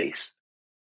L release,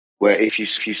 where if you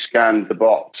scanned the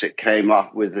box, it came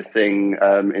up with a thing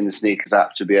in the sneakers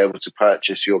app to be able to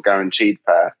purchase your guaranteed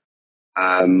pair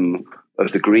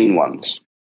of the green ones?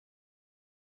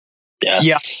 Yes.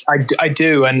 Yeah, I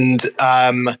do. And,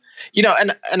 and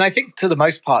I think to the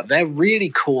most part, they're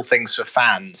really cool things for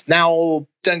fans. Now,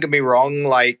 don't get me wrong,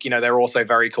 like, they're also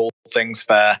very cool things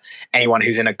for anyone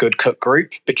who's in a good cook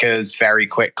group, because very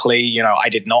quickly, I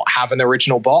did not have an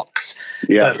original box,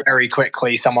 but very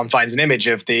quickly someone finds an image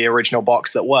of the original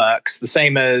box that works. The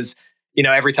same as,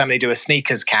 every time they do a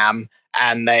sneakers cam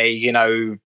and they,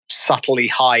 subtly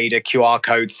hide a QR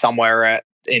code somewhere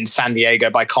in San Diego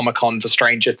by Comic-Con for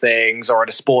Stranger Things or at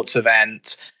a sports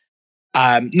event,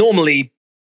 normally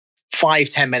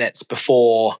 5-10 minutes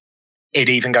before it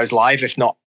even goes live, if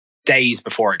not days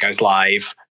before it goes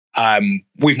live,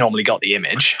 we've normally got the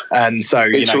image, and so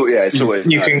it's always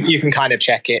you can kind of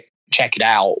check it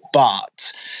out.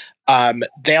 But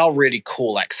they are really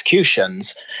cool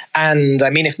executions, and I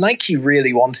mean, if Nike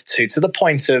really wanted to the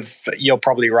point of, you're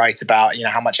probably right about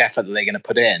how much effort they're going to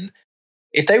put in.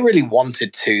 If they really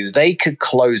wanted to, they could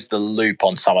close the loop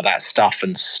on some of that stuff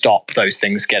and stop those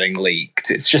things getting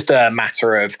leaked. It's just a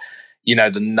matter of,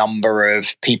 the number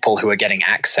of people who are getting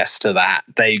access to that.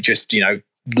 They just,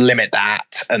 limit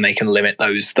that, and they can limit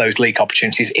those leak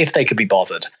opportunities if they could be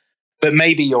bothered. But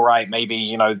maybe you're right.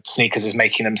 Maybe, sneakers is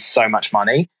making them so much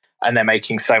money and they're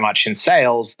making so much in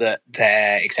sales that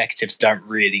their executives don't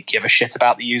really give a shit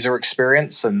about the user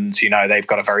experience. And, they've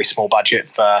got a very small budget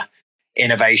for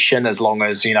innovation. As long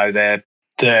as the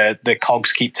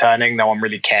cogs keep turning, no one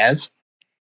really cares.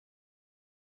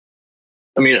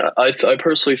 I mean, I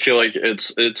personally feel like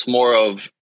it's more of,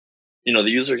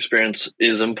 the user experience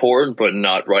is important, but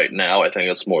not right now. I think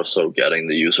it's more so getting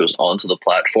the users onto the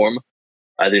platform.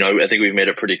 I think we've made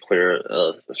it pretty clear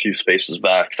a few spaces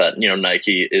back that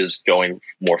Nike is going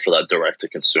more for that direct to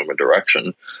consumer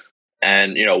direction,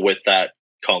 and with that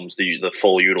comes the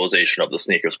full utilization of the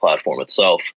sneakers platform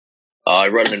itself. I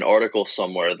read in an article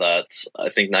somewhere that I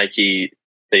think Nike,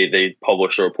 they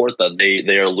published a report that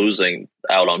they are losing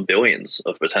out on billions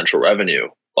of potential revenue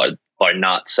by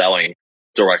not selling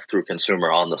direct through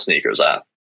consumer on the sneakers app.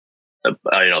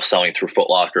 Selling through Foot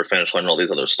Locker, Finish Line, and all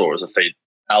these other stores. If they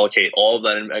allocate all of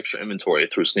that extra inventory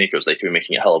through sneakers, they could be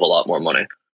making a hell of a lot more money.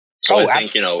 So I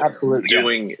think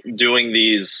absolutely, doing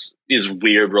these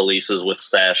weird releases with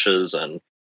stashes and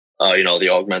the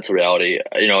augmented reality,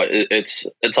 it's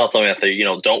not something that they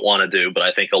don't want to do, but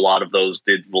I think a lot of those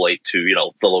did relate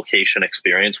to the location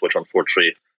experience, which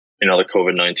unfortunately the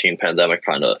COVID-19 pandemic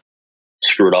kind of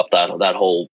screwed up that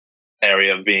whole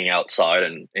area of being outside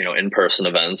and in-person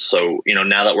events. So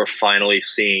now that we're finally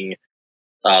seeing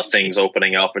things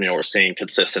opening up and we're seeing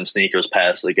consistent sneakers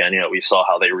passes again, we saw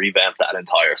how they revamped that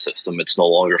entire system. It's no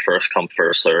longer first come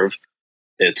first serve.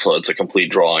 It's a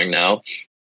complete drawing now.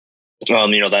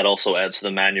 That also adds to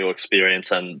the manual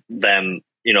experience and them,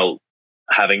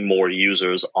 having more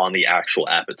users on the actual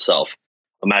app itself.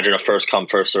 Imagine a first come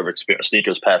first serve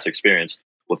sneakers pass experience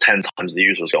with 10 times the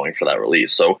users going for that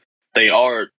release. So they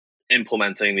are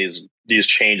implementing these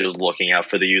changes, looking out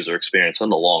for the user experience in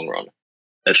the long run.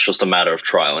 It's just a matter of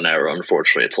trial and error.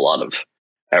 Unfortunately, it's a lot of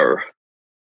error.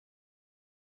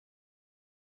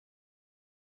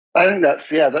 I think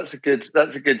that's a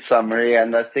good summary.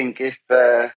 And I think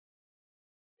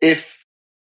if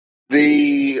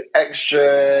the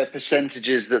extra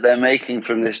percentages that they're making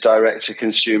from this direct to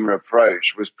consumer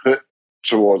approach was put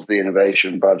towards the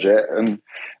innovation budget and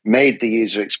made the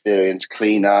user experience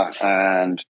cleaner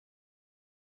and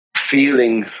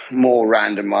feeling more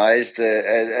randomized,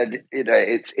 and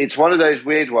it's one of those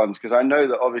weird ones, because I know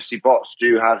that obviously bots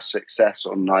do have success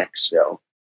on Nike still,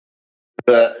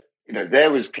 but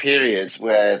there was periods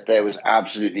where there was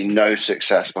absolutely no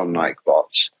success on Nike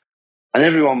bots. And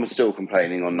everyone was still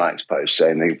complaining on Nike's post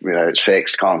saying, it's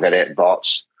fixed, can't get it,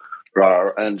 bots.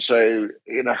 Right. And so,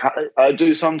 I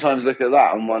do sometimes look at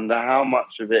that and wonder how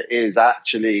much of it is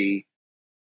actually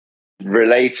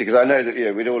related. Because I know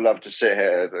that, we'd all love to sit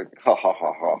here, like, ha, ha,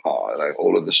 ha, ha, ha, like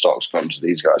all of the stocks come to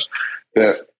these guys.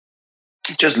 But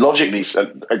just logically,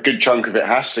 a good chunk of it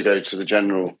has to go to the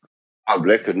general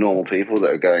public and normal people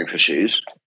that are going for shoes,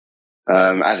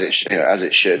 as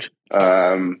it should.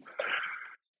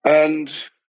 And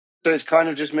so it kind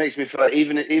of just makes me feel like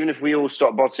even if we all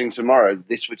stop botting tomorrow,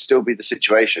 this would still be the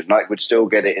situation. Nike would still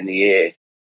get it in the ear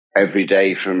every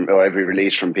day or every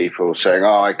release from people saying,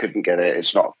 "Oh, I couldn't get it.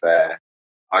 It's not fair.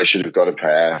 I should have got a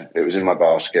pair. It was in my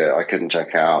basket. I couldn't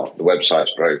check out. The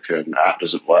website's broken. The app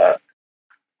doesn't work."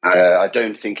 I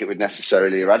don't think it would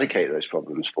necessarily eradicate those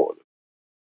problems for them.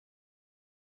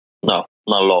 No,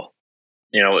 not at all.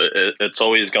 It's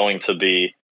always going to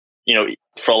be,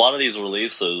 for a lot of these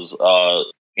releases,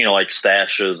 like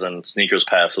stashes and sneakers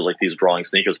passes, like these drawing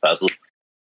sneakers passes,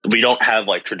 we don't have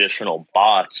like traditional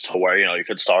bots to where, you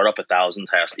could start up 1,000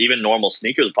 tests. Even normal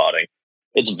sneakers botting,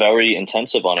 it's very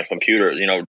intensive on a computer.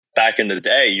 Back in the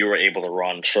day, you were able to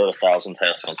run 1,000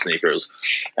 tests on sneakers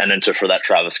and enter for that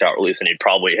Travis Scott release, and you'd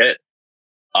probably hit.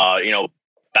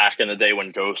 Back in the day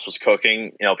when Ghost was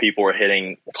cooking, people were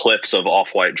hitting clips of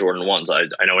Off-White Jordan 1s.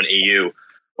 I know in EU,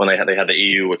 when they had the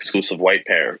EU exclusive white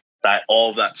pair, that all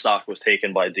of that stock was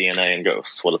taken by DNA and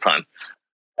Ghost for the time.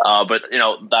 But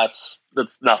that's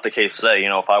not the case today.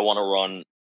 If I want to run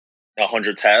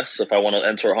 100 tests. If I want to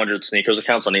enter 100 sneakers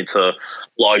accounts, I need to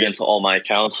log into all my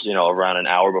accounts, around an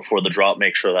hour before the drop,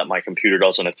 make sure that my computer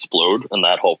doesn't explode in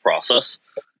that whole process,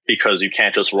 because you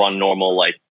can't just run normal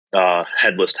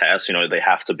headless tests. They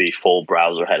have to be full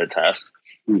browser headed tests.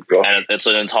 And it's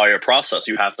an entire process.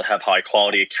 You have to have high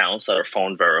quality accounts that are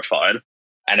phone verified.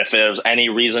 And if there's any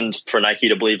reason for Nike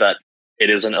to believe that it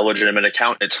is an illegitimate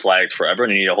account, it's flagged forever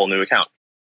and you need a whole new account.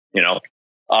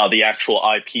 The actual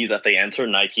IPs that they enter,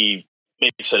 Nike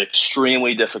makes it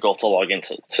extremely difficult to log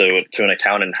into an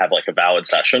account and have a valid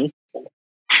session.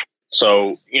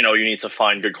 So, you need to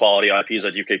find good quality IPs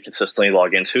that you could consistently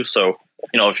log into. So,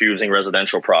 if you're using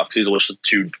residential proxies, which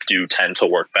do tend to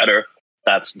work better,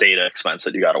 that's data expense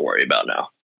that you got to worry about now.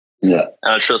 Yeah.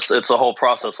 And it's a whole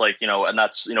process, and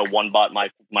that's, one bot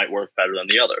might work better than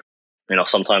the other.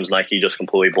 Sometimes Nike just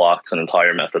completely blocks an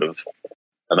entire method of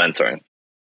entering.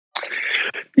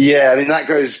 Yeah, I mean, that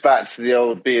goes back to the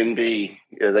old B&B.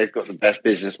 They've got the best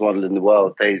business model in the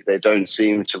world. They don't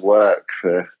seem to work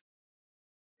for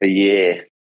a year,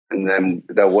 and then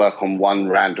they'll work on one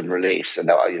random release, and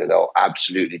they'll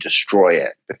absolutely destroy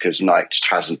it because Nike just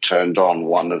hasn't turned on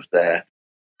one of their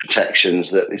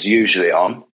protections that is usually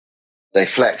on. They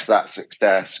flex that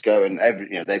success, go and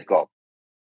they've got.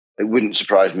 It wouldn't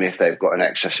surprise me if they've got an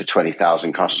excess of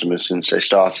 20,000 customers since they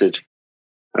started.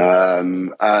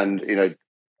 And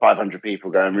 500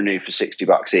 people go and renew for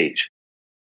 $60 each,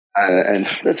 and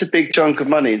that's a big chunk of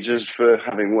money just for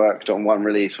having worked on one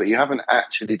release where you haven't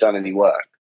actually done any work.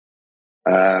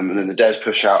 And then the devs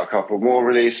push out a couple more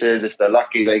releases. If they're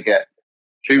lucky, they get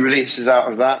 2 releases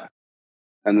out of that,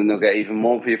 and then they'll get even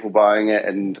more people buying it.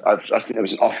 And I think there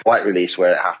was an Off-White release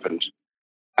where it happened,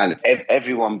 and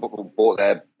everyone bought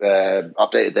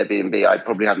updated their B&B. I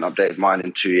probably hadn't updated mine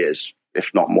in 2 years, if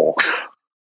not more.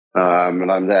 And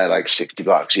I'm there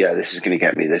 $60. Yeah, this is going to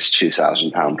get me this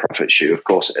 £2,000 profit shoe. Of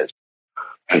course it is.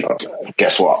 And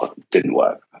guess what? It didn't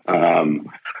work.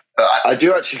 But I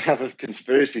do actually have a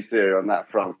conspiracy theory on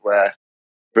that front, where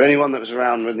for anyone that was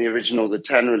around when the original The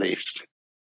 10 released,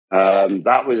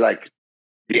 that was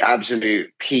the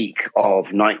absolute peak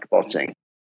of Nike botting.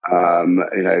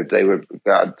 They were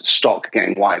stock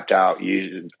getting wiped out,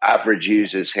 average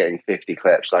users hitting 50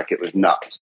 clips, it was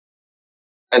nuts.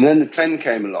 And then the 10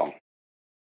 came along,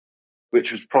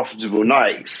 which was profitable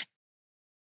Nikes,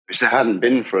 which they hadn't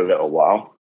been for a little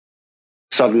while.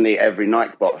 Suddenly, every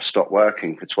Nike bot stopped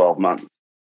working for 12 months.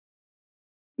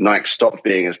 Nike stopped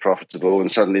being as profitable, and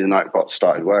suddenly the Nike bot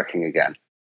started working again.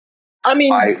 I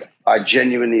mean, I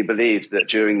genuinely believed that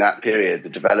during that period, the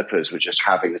developers were just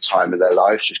having the time of their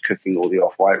lives, just cooking all the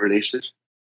Off-White releases.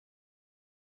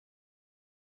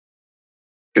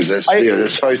 Because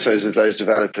there's photos of those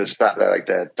developers sat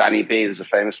there, Danny B. There's the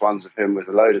famous ones of him with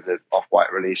a load of the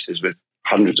Off-White releases with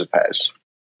hundreds of pairs.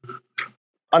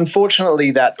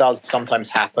 Unfortunately, that does sometimes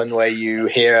happen, where you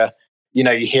hear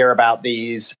about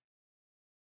these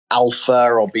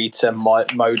alpha or beta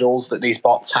modals that these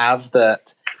bots have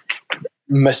that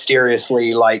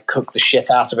mysteriously cook the shit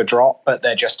out of a drop, but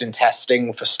they're just in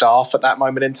testing for staff at that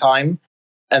moment in time,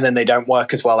 and then they don't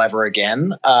work as well ever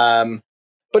again.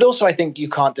 But also, I think you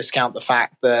can't discount the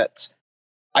fact that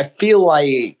I feel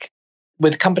like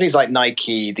with companies like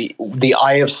Nike, the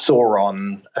Eye of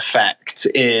Sauron effect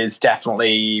is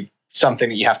definitely something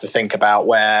that you have to think about,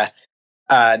 where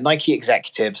Nike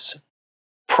executives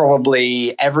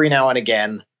probably every now and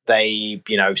again, they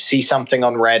see something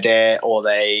on Reddit,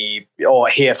 or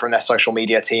hear from their social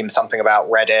media team something about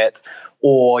Reddit,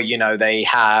 or they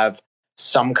have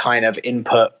some kind of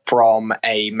input from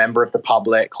a member of the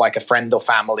public, like a friend or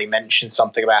family mentions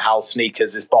something about how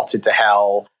sneakers is botted to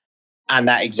hell, and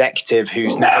that executive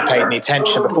who's never paid any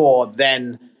attention before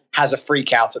then has a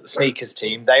freak out at the sneakers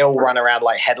team. They all run around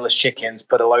like headless chickens,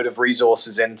 put a load of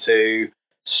resources into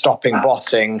stopping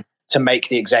botting to make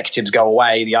the executives go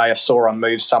away. The Eye of Sauron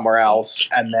moves somewhere else,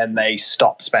 and then they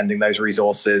stop spending those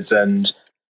resources and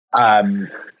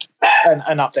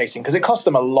updating, because it costs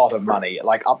them a lot of money,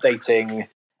 updating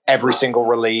every single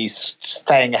release,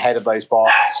 staying ahead of those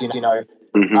bots.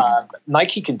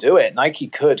 Nike can do it. Nike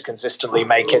could consistently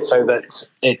make it so that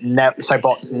so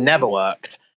bots never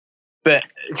worked. But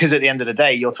because at the end of the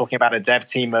day, you're talking about a dev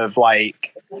team of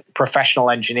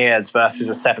professional engineers versus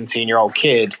a 17-year-old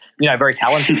kid, very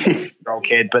talented 17-year-old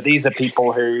kid. But these are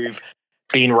people who've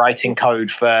been writing code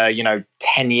for,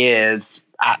 10 years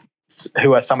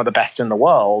who are some of the best in the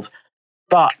world.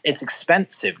 But it's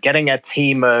expensive. Getting a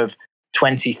team of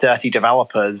 20, 30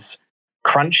 developers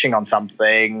crunching on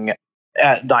something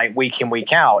week in,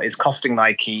 week out is costing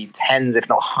Nike tens, if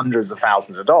not hundreds of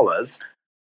thousands of dollars.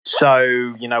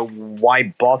 So,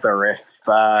 why bother if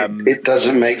it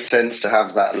doesn't make sense to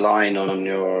have that line on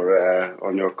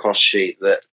your cost sheet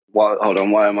that, hold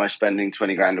on, why am I spending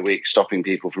 20 grand a week stopping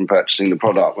people from purchasing the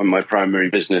product when my primary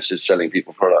business is selling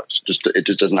people products? It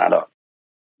just doesn't add up.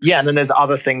 Yeah, and then there's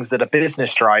other things that are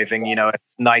business driving. If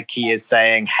Nike is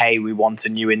saying, hey, we want a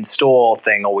new in-store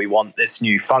thing, or we want this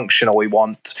new function, or we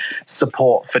want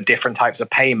support for different types of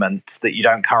payments that you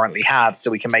don't currently have so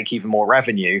we can make even more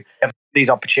revenue. You have these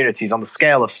opportunities on the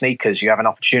scale of sneakers. You have an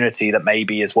opportunity that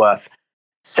maybe is worth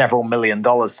several $1 million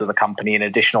to the company in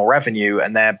additional revenue,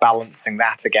 and they're balancing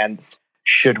that against,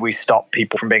 should we stop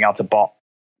people from being able to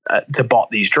bot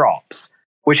these drops?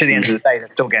 Which at the end of the day, they're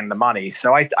still getting the money.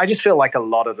 So I just feel like a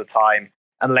lot of the time,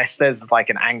 unless there's like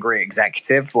an angry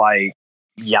executive like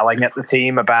yelling at the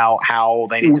team about how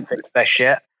they need to fix their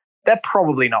shit, they're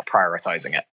probably not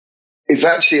prioritizing it. It's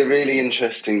actually a really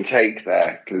interesting take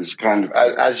there, because kind of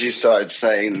as you started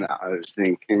saying that, I was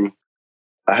thinking,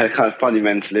 I had a kind of funny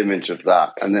mental image of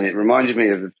that. And then it reminded me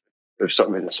of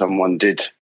something that someone did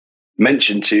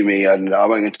mention to me, and I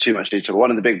won't go into too much detail. One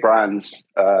of the big brands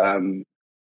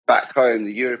back home,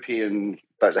 the European,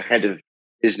 like the head of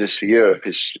business for Europe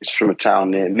is from a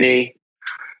town near me.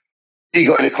 He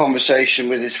got in a conversation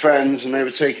with his friends and they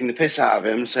were taking the piss out of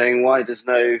him, saying, why does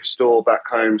no store back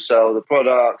home sell the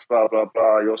products, blah, blah,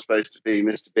 blah. You're supposed to be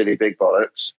Mr. Billy Big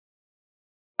Bollocks.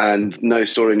 And no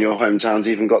store in your hometown's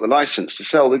even got the license to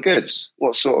sell the goods.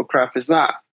 What sort of crap is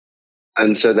that?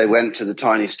 And so they went to the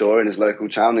tiny store in his local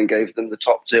town and gave them the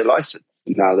top tier license.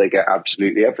 And now they get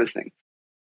absolutely everything.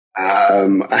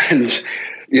 And,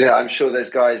 I'm sure there's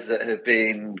guys that have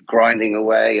been grinding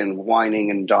away and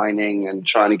whining and dining and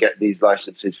trying to get these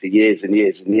licenses for years and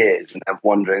years and years. And they're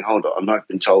wondering, hold on, I've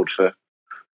been told for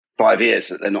 5 years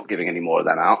that they're not giving any more of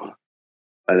them out.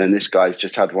 And then this guy's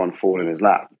just had one fall in his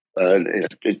lap.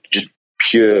 It's just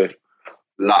pure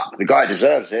luck. The guy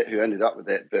deserves it, who ended up with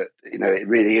it, but it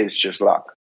really is just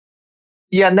luck.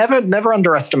 Yeah, never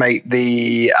underestimate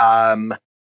the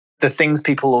things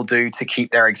people will do to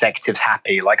keep their executives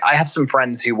happy. Like, I have some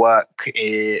friends who work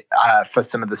for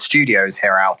some of the studios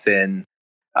here out in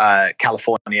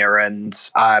California, and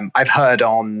I've heard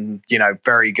on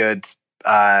very good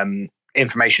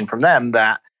information from them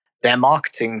that their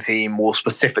marketing team will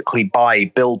specifically buy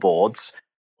billboards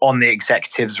on the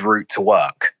executives' route to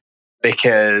work.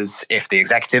 Because if the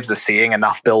executives are seeing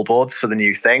enough billboards for the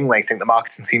new thing, they think the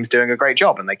marketing team's doing a great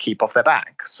job and they keep off their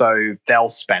back. So they'll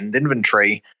spend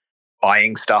inventory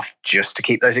buying stuff just to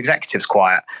keep those executives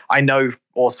quiet. I know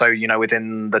also,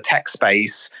 within the tech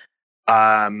space,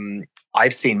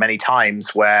 I've seen many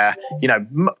times where,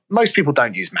 most people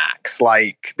don't use Macs.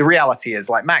 Like, the reality is,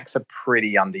 like, Macs are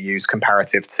pretty underused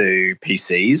comparative to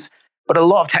PCs, but a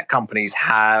lot of tech companies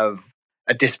have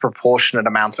a disproportionate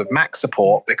amount of Mac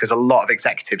support because a lot of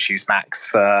executives use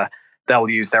Macs they'll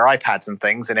use their iPads and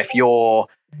things. And if your,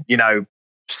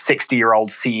 60-year-old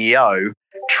CEO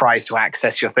tries to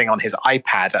access your thing on his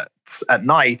iPad at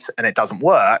night and it doesn't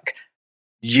work,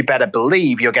 you better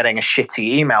believe you're getting a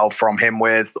shitty email from him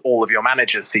with all of your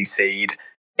managers CC'd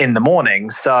in the morning.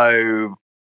 So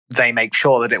they make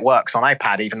sure that it works on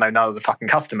iPad, even though none of the fucking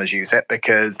customers use it,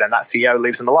 because then that CEO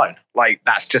leaves them alone. Like,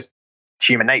 that's just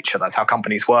human nature. That's how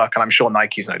companies work. And I'm sure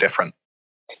Nike's no different.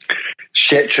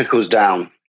 Shit trickles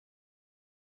down.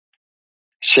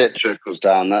 Shit trickles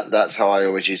down. That's how I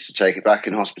always used to take it back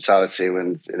in hospitality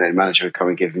when the manager would come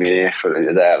and give me an earful, and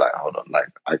you're there like, hold on,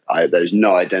 like there's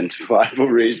no identifiable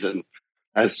reason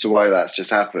as to why that's just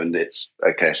happened. It's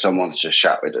okay, someone's just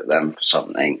shouted at them for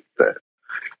something that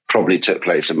probably took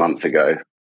place a month ago,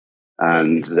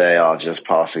 and they are just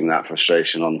passing that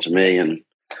frustration on to me, and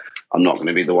I'm not going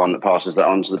to be the one that passes that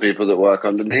on to the people that work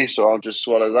under me, so I'll just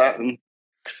swallow that and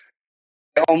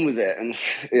get on with it. And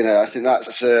I think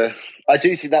I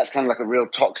do think that's kind of like a real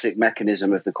toxic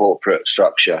mechanism of the corporate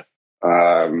structure.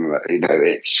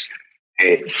 It's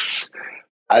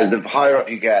the higher up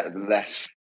you get, the less,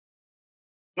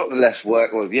 not the less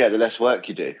work, well, yeah, the less work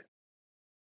you do.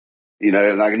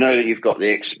 And I know that you've got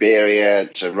the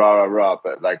experience, rah,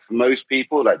 but like for most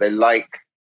people, like they like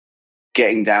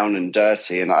getting down and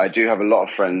dirty. And I do have a lot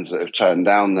of friends that have turned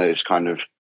down those kind of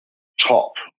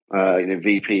top,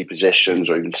 VP positions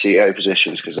or even CEO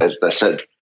positions because they said,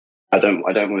 I don't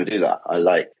want to do that. I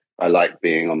like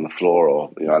being on the floor, or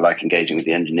I like engaging with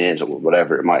the engineers or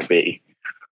whatever it might be.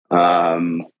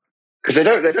 Because they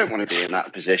don't want to be in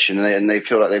that position, and they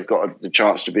feel like they've got the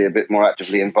chance to be a bit more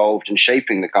actively involved in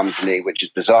shaping the company, which is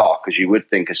bizarre because you would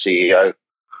think a CEO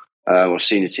or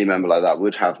senior team member like that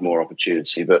would have more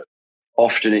opportunity, but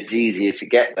often it's easier to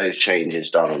get those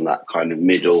changes done on that kind of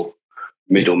middle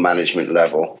management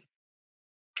level.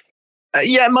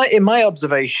 Yeah, in my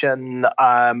observation,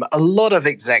 a lot of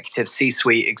executives,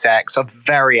 C-suite execs, are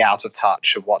very out of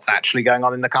touch of what's actually going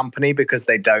on in the company because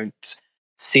they don't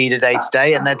see the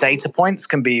day-to-day, and their data points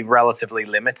can be relatively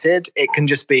limited. It can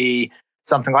just be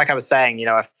something like I was saying,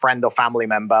 a friend or family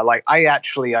member. Like I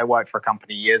worked for a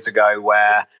company years ago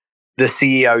where the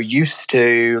CEO used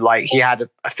to, like, he had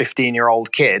a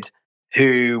 15-year-old kid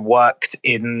who worked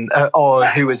in or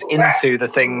who was into the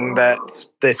thing that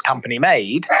this company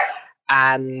made.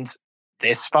 And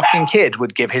this fucking kid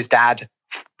would give his dad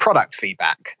product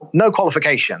feedback. No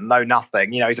qualification, no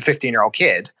nothing. He's a 15-year-old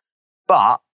kid,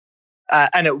 but,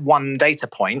 and at one data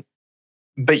point,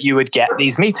 but you would get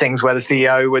these meetings where the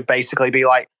CEO would basically be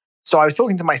like, so I was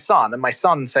talking to my son and my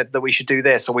son said that we should do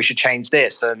this or we should change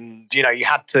this. And, you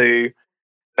had to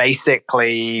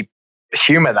basically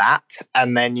humor that.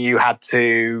 And then you had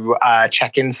to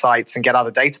check insights and get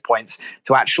other data points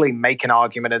to actually make an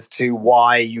argument as to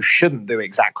why you shouldn't do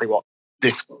exactly what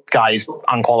this guy's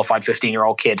unqualified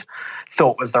 15-year-old kid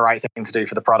thought was the right thing to do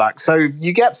for the product. So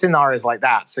you get scenarios like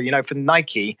that. So, for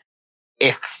Nike,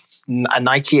 if a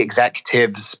Nike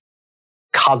executive's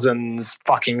cousin's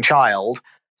fucking child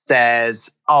says,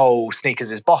 oh,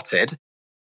 sneakers is botted,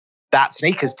 that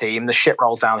sneakers team, the shit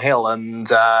rolls downhill, and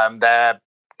they're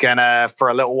gonna, for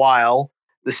a little while,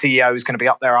 the CEO is going to be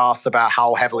up their arse about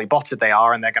how heavily botted they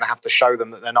are, and they're going to have to show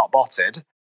them that they're not botted,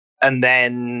 and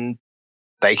then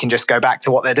they can just go back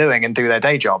to what they're doing and do their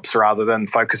day jobs rather than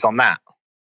focus on that.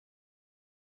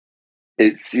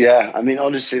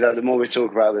 Honestly, the more we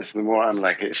talk about this, the more I'm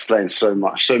like, it explains so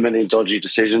much, so many dodgy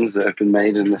decisions that have been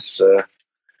made in this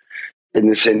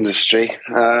industry.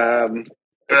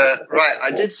 Right,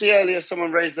 I did see earlier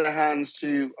someone raised their hands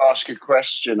to ask a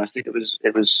question. I think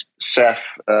it was Seth.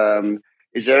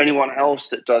 Is there anyone else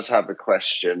that does have a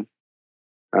question?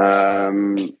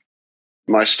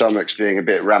 My stomach's being a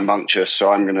bit rambunctious, so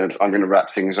I'm gonna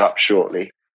wrap things up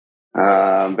shortly.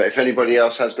 But if anybody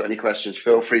else has got any questions,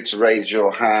 feel free to raise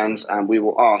your hands, and we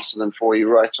will answer them for you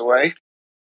right away.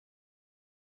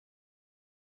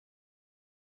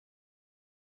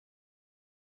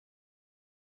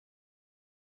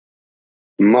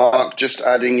 Mark, just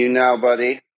adding you now,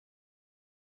 buddy.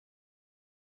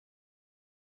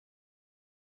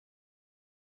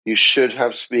 You should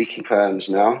have speaking patterns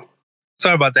now.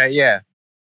 Sorry about that. Yeah,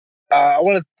 I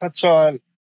want to touch on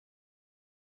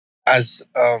as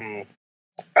I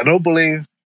don't believe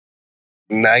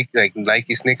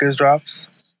Nike sneakers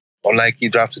drops or Nike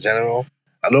drops in general.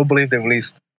 I don't believe they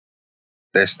released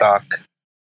their stock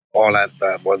all at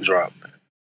that one drop.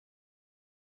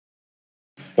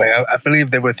 Like I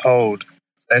believe they withhold.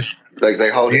 Like they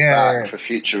hold it back for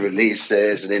future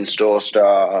releases and in-store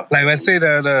stuff. Like let's say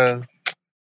the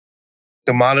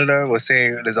monitor will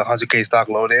say there's 100K stock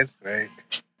loaded, right?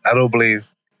 I don't believe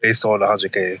they sold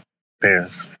 100K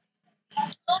pairs.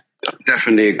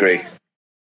 Definitely agree.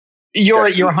 You're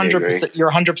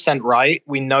 100% right.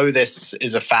 We know this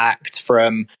is a fact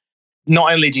from.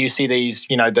 Not only do you see these,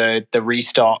 the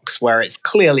restocks where it's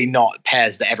clearly not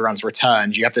pairs that everyone's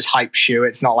returned. You have this hype shoe.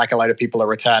 It's not like a load of people are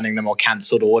returning them or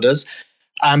cancelled orders.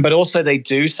 But also they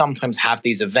do sometimes have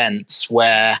these events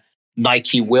where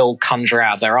Nike will conjure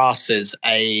out of their asses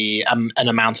an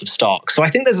amount of stock. So I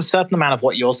think there's a certain amount of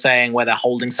what you're saying where they're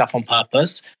holding stuff on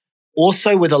purpose.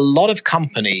 Also, with a lot of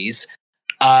companies,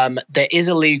 there is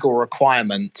a legal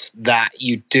requirement that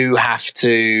you do have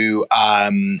to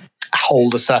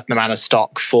hold a certain amount of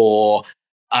stock for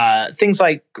things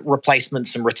like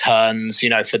replacements and returns,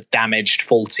 for damaged,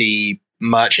 faulty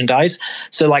merchandise.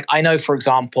 So like I know, for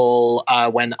example,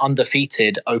 when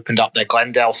Undefeated opened up their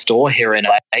Glendale store here in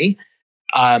LA,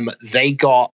 they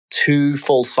got 2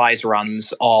 full-size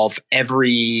runs of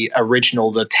every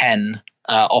original, the 10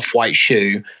 off-white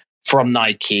shoe from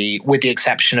Nike, with the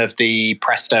exception of the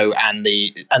Presto and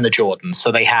the Jordans.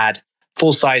 So they had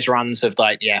full-size runs of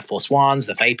like the Air Force Ones,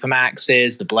 the Vapor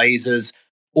Maxes, the Blazers,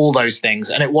 all those things.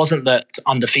 And it wasn't that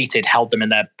Undefeated held them in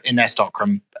their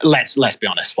stockroom. Let's be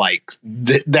honest, like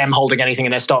them holding anything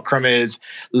in their stockroom is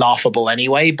laughable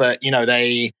anyway. But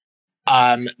they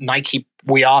Nike,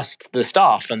 we asked the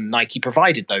staff and Nike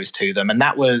provided those to them. And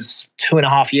that was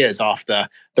 2.5 years after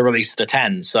the release of the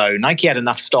 10. So Nike had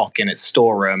enough stock in its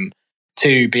storeroom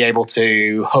to be able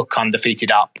to hook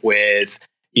Undefeated up with,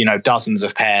 dozens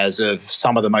of pairs of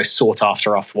some of the most sought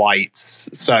after off-whites.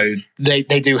 So they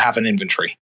do have an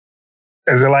inventory.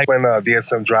 Is it like when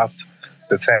DSM dropped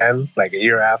the 10, like a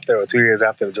year after or 2 years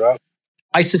after the drop?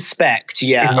 I suspect,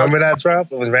 yeah. Remember that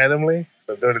drop? It was randomly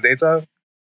during the daytime?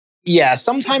 Yeah,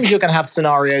 sometimes you're going to have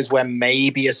scenarios where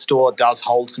maybe a store does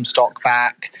hold some stock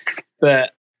back,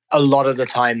 but a lot of the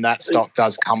time that stock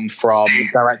does come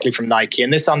directly from Nike.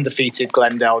 And this undefeated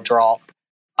Glendale drop,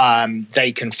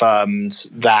 they confirmed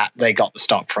that they got the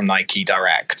stock from Nike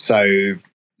direct. So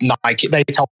Nike, they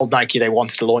told Nike they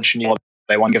wanted to launch a new,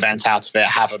 they want event out of it,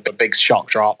 have a big shock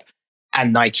drop.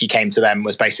 And Nike came to them,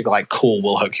 was basically like, cool,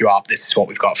 we'll hook you up. This is what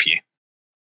we've got for you.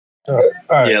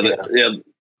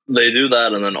 They do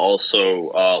that, and then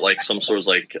also like some stores,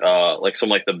 like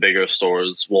the bigger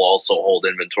stores will also hold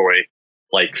inventory,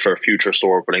 like for future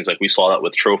store openings. Like we saw that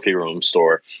with Trophy Room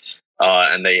store,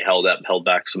 and they held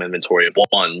back some inventory of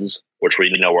ones, which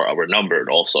we know were numbered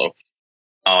also,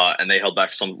 and they held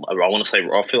back some. I want to say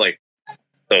roughly like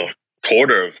the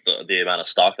quarter of the amount of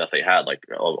stock that they had, like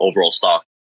overall stock,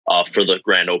 for the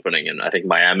grand opening in, I think,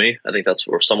 Miami. I think that's,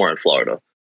 or somewhere in Florida.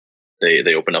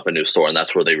 They opened up a new store, and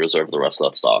that's where they reserve the rest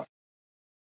of that stock.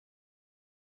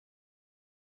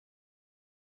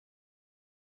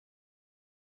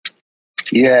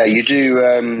 Yeah, you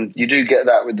do. You do get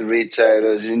that with the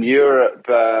retailers in Europe.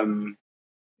 You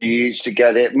used to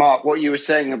get it, Mark. What you were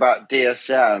saying about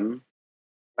DSM.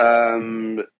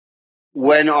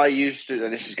 When I used to,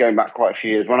 and this is going back quite a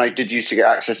few years, when I did used to get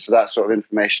access to that sort of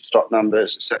information, stock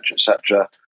numbers, etc.,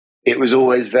 it was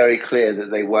always very clear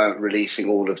that they weren't releasing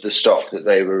all of the stock that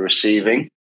they were receiving.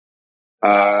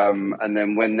 And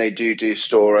then when they do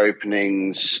store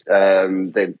openings,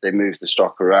 they move the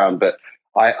stock around. But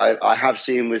I have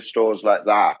seen with stores like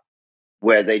that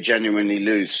where they genuinely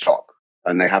lose stock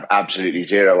and they have absolutely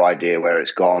zero idea where it's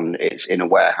gone. It's in a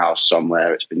warehouse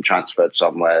somewhere. It's been transferred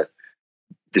somewhere.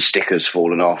 The sticker's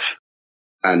fallen off.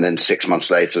 And then 6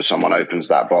 months later, someone opens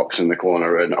that box in the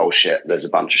corner and, oh shit, there's a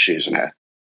bunch of shoes in here.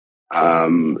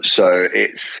 So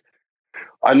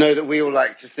I know that we all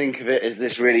like to think of it as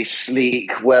this really sleek,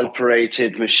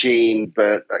 well-operated machine,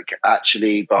 but like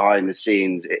actually behind the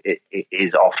scenes, it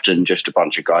is often just a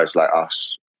bunch of guys like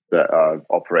us that are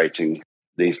operating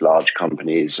these large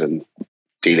companies and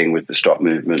dealing with the stock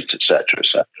movement, etc.,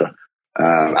 etc.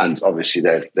 And obviously,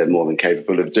 they're more than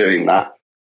capable of doing that.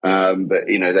 But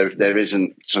you know, there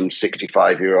isn't some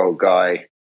 65-year-old guy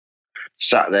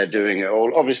sat there doing it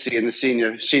all. Obviously, in the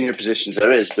senior positions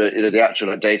there is, but you know, the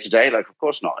actual day-to-day, like, of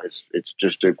course not. It's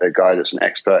just a guy that's an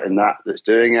expert in that's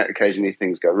doing it. Occasionally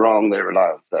things go wrong. They rely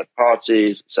on third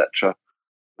parties, etc.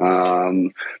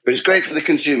 But it's great for the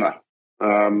consumer.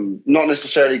 Not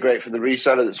necessarily great for the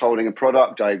reseller that's holding a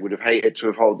product. I would have hated to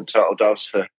have held the turtle doves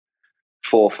for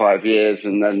 4 or 5 years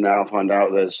and then now find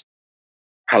out there's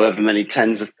however many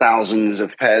tens of thousands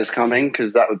of pairs coming,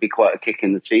 because that would be quite a kick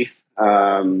in the teeth.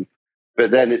 But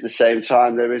then at the same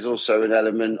time, there is also an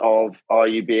element of, are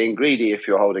you being greedy if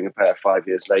you're holding a pair 5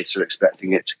 years later,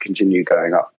 expecting it to continue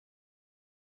going up?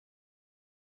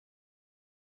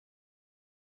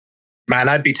 Man,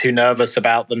 I'd be too nervous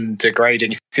about them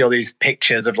degrading. You see all these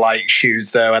pictures of like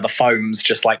shoes there where the foam's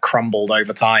just like crumbled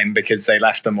over time because they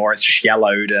left them, or it's just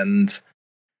yellowed, and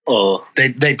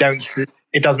they don't.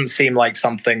 It doesn't seem like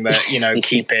something that, you know,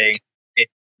 keeping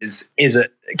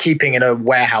keeping in a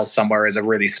warehouse somewhere is a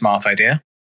really smart idea.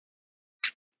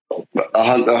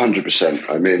 100%.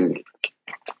 I mean,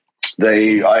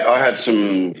 I had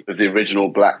some of the original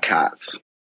black cats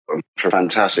for a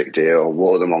fantastic deal,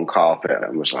 wore them on carpet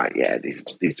and was like, yeah, these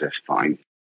are fine.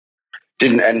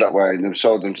 Didn't end up wearing them,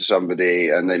 sold them to somebody,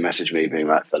 and they messaged me being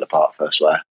like, fell apart first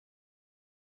wear.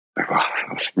 Like, oh,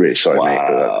 I'm really sorry, mate.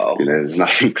 But, you know, there's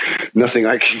nothing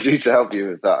I can do to help you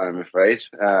with that, I'm afraid.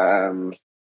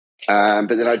 But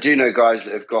then I do know guys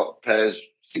that have got pairs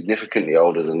significantly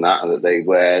older than that they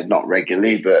wear not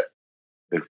regularly, but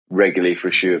regularly for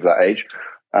a shoe of that age,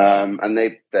 and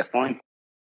they're fine.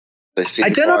 They seem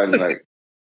fine. I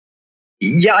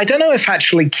don't know if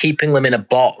actually keeping them in a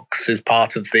box is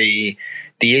part of the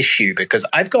issue, because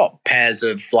I've got pairs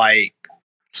of like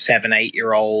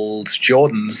 7-8-year-old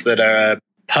Jordans that are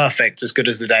perfect, as good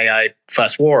as the day I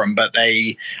first wore them, but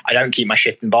I don't keep my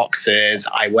shit in boxes.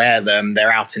 I wear them.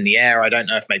 They're out in the air. I don't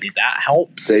know if maybe that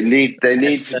helps. They need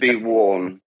to be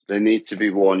worn. They need to be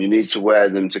worn. You need to wear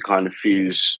them to kind of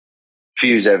fuse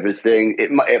everything.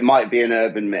 It might be an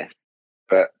urban myth,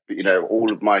 but you know,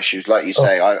 all of my shoes, like you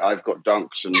say, I've got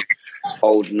Dunks and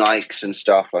old Nikes and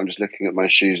stuff. I'm just looking at my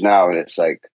shoes now, and it's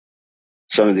like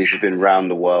some of these have been around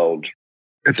the world.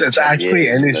 It's actually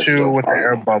any shoe with the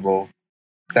air bubble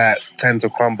that tends to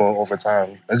crumble over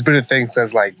time. It's been a thing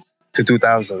since like the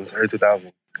 2000s, early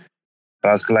 2000s. But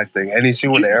I was collecting any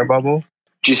shoe with the air bubble.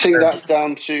 Do you think that's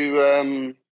down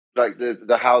to like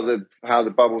the how the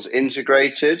bubble's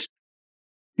integrated?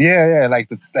 Yeah. Like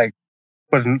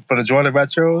for the Jordan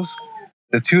retros,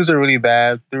 the 2s are really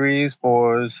bad. 3s,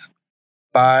 4s,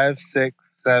 5, 6,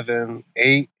 7,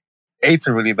 8. 8s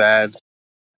are really bad.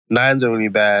 9s are really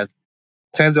bad.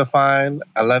 10s are fine.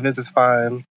 11s is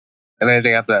fine. And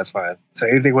anything after that's fine. So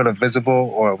anything with a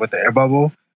visible or with the air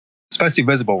bubble, especially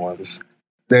visible ones,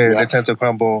 they tend to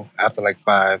crumble after like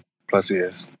 5+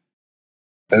 years.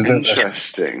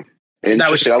 Interesting. That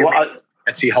was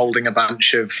holding a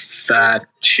bunch of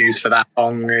shoes for that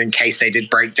long in case they did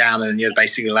break down, and you're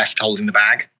basically left holding the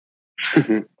bag.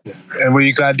 And what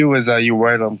you gotta do is you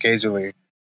wear them occasionally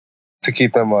to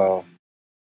keep them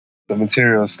the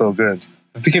material is still good,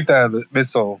 to keep the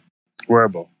midsole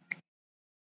wearable.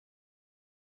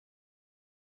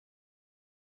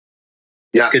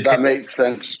 Yeah, that makes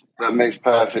sense. That makes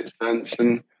perfect sense.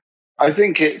 And I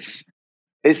think it's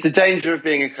the danger of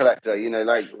being a collector, you know,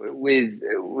 like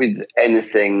with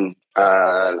anything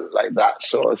like that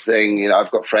sort of thing. You know,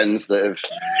 I've got friends that have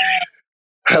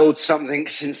held something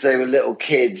since they were little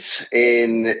kids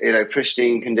in, you know,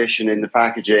 pristine condition in the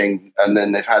packaging, and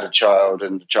then they've had a child,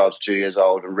 and the child's 2 years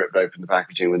old, and ripped open the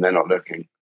packaging when they're not looking.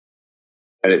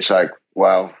 And it's like,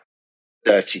 wow,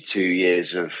 32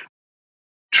 years of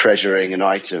treasuring an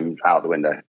item out the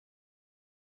window.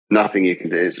 Nothing you can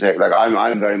do. It's like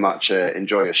I'm very much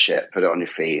enjoy your shit, put it on your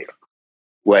feet,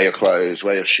 wear your clothes,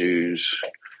 wear your shoes,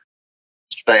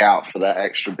 stay out for that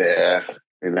extra beer.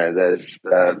 You know, there's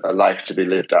a life to be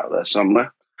lived out there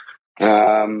somewhere.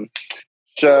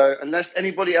 So unless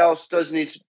anybody else does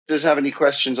have any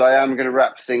questions, I am going to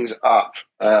wrap things up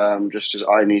just as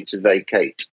I need to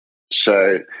vacate.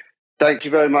 So thank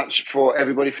you very much for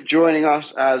everybody for joining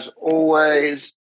us as always.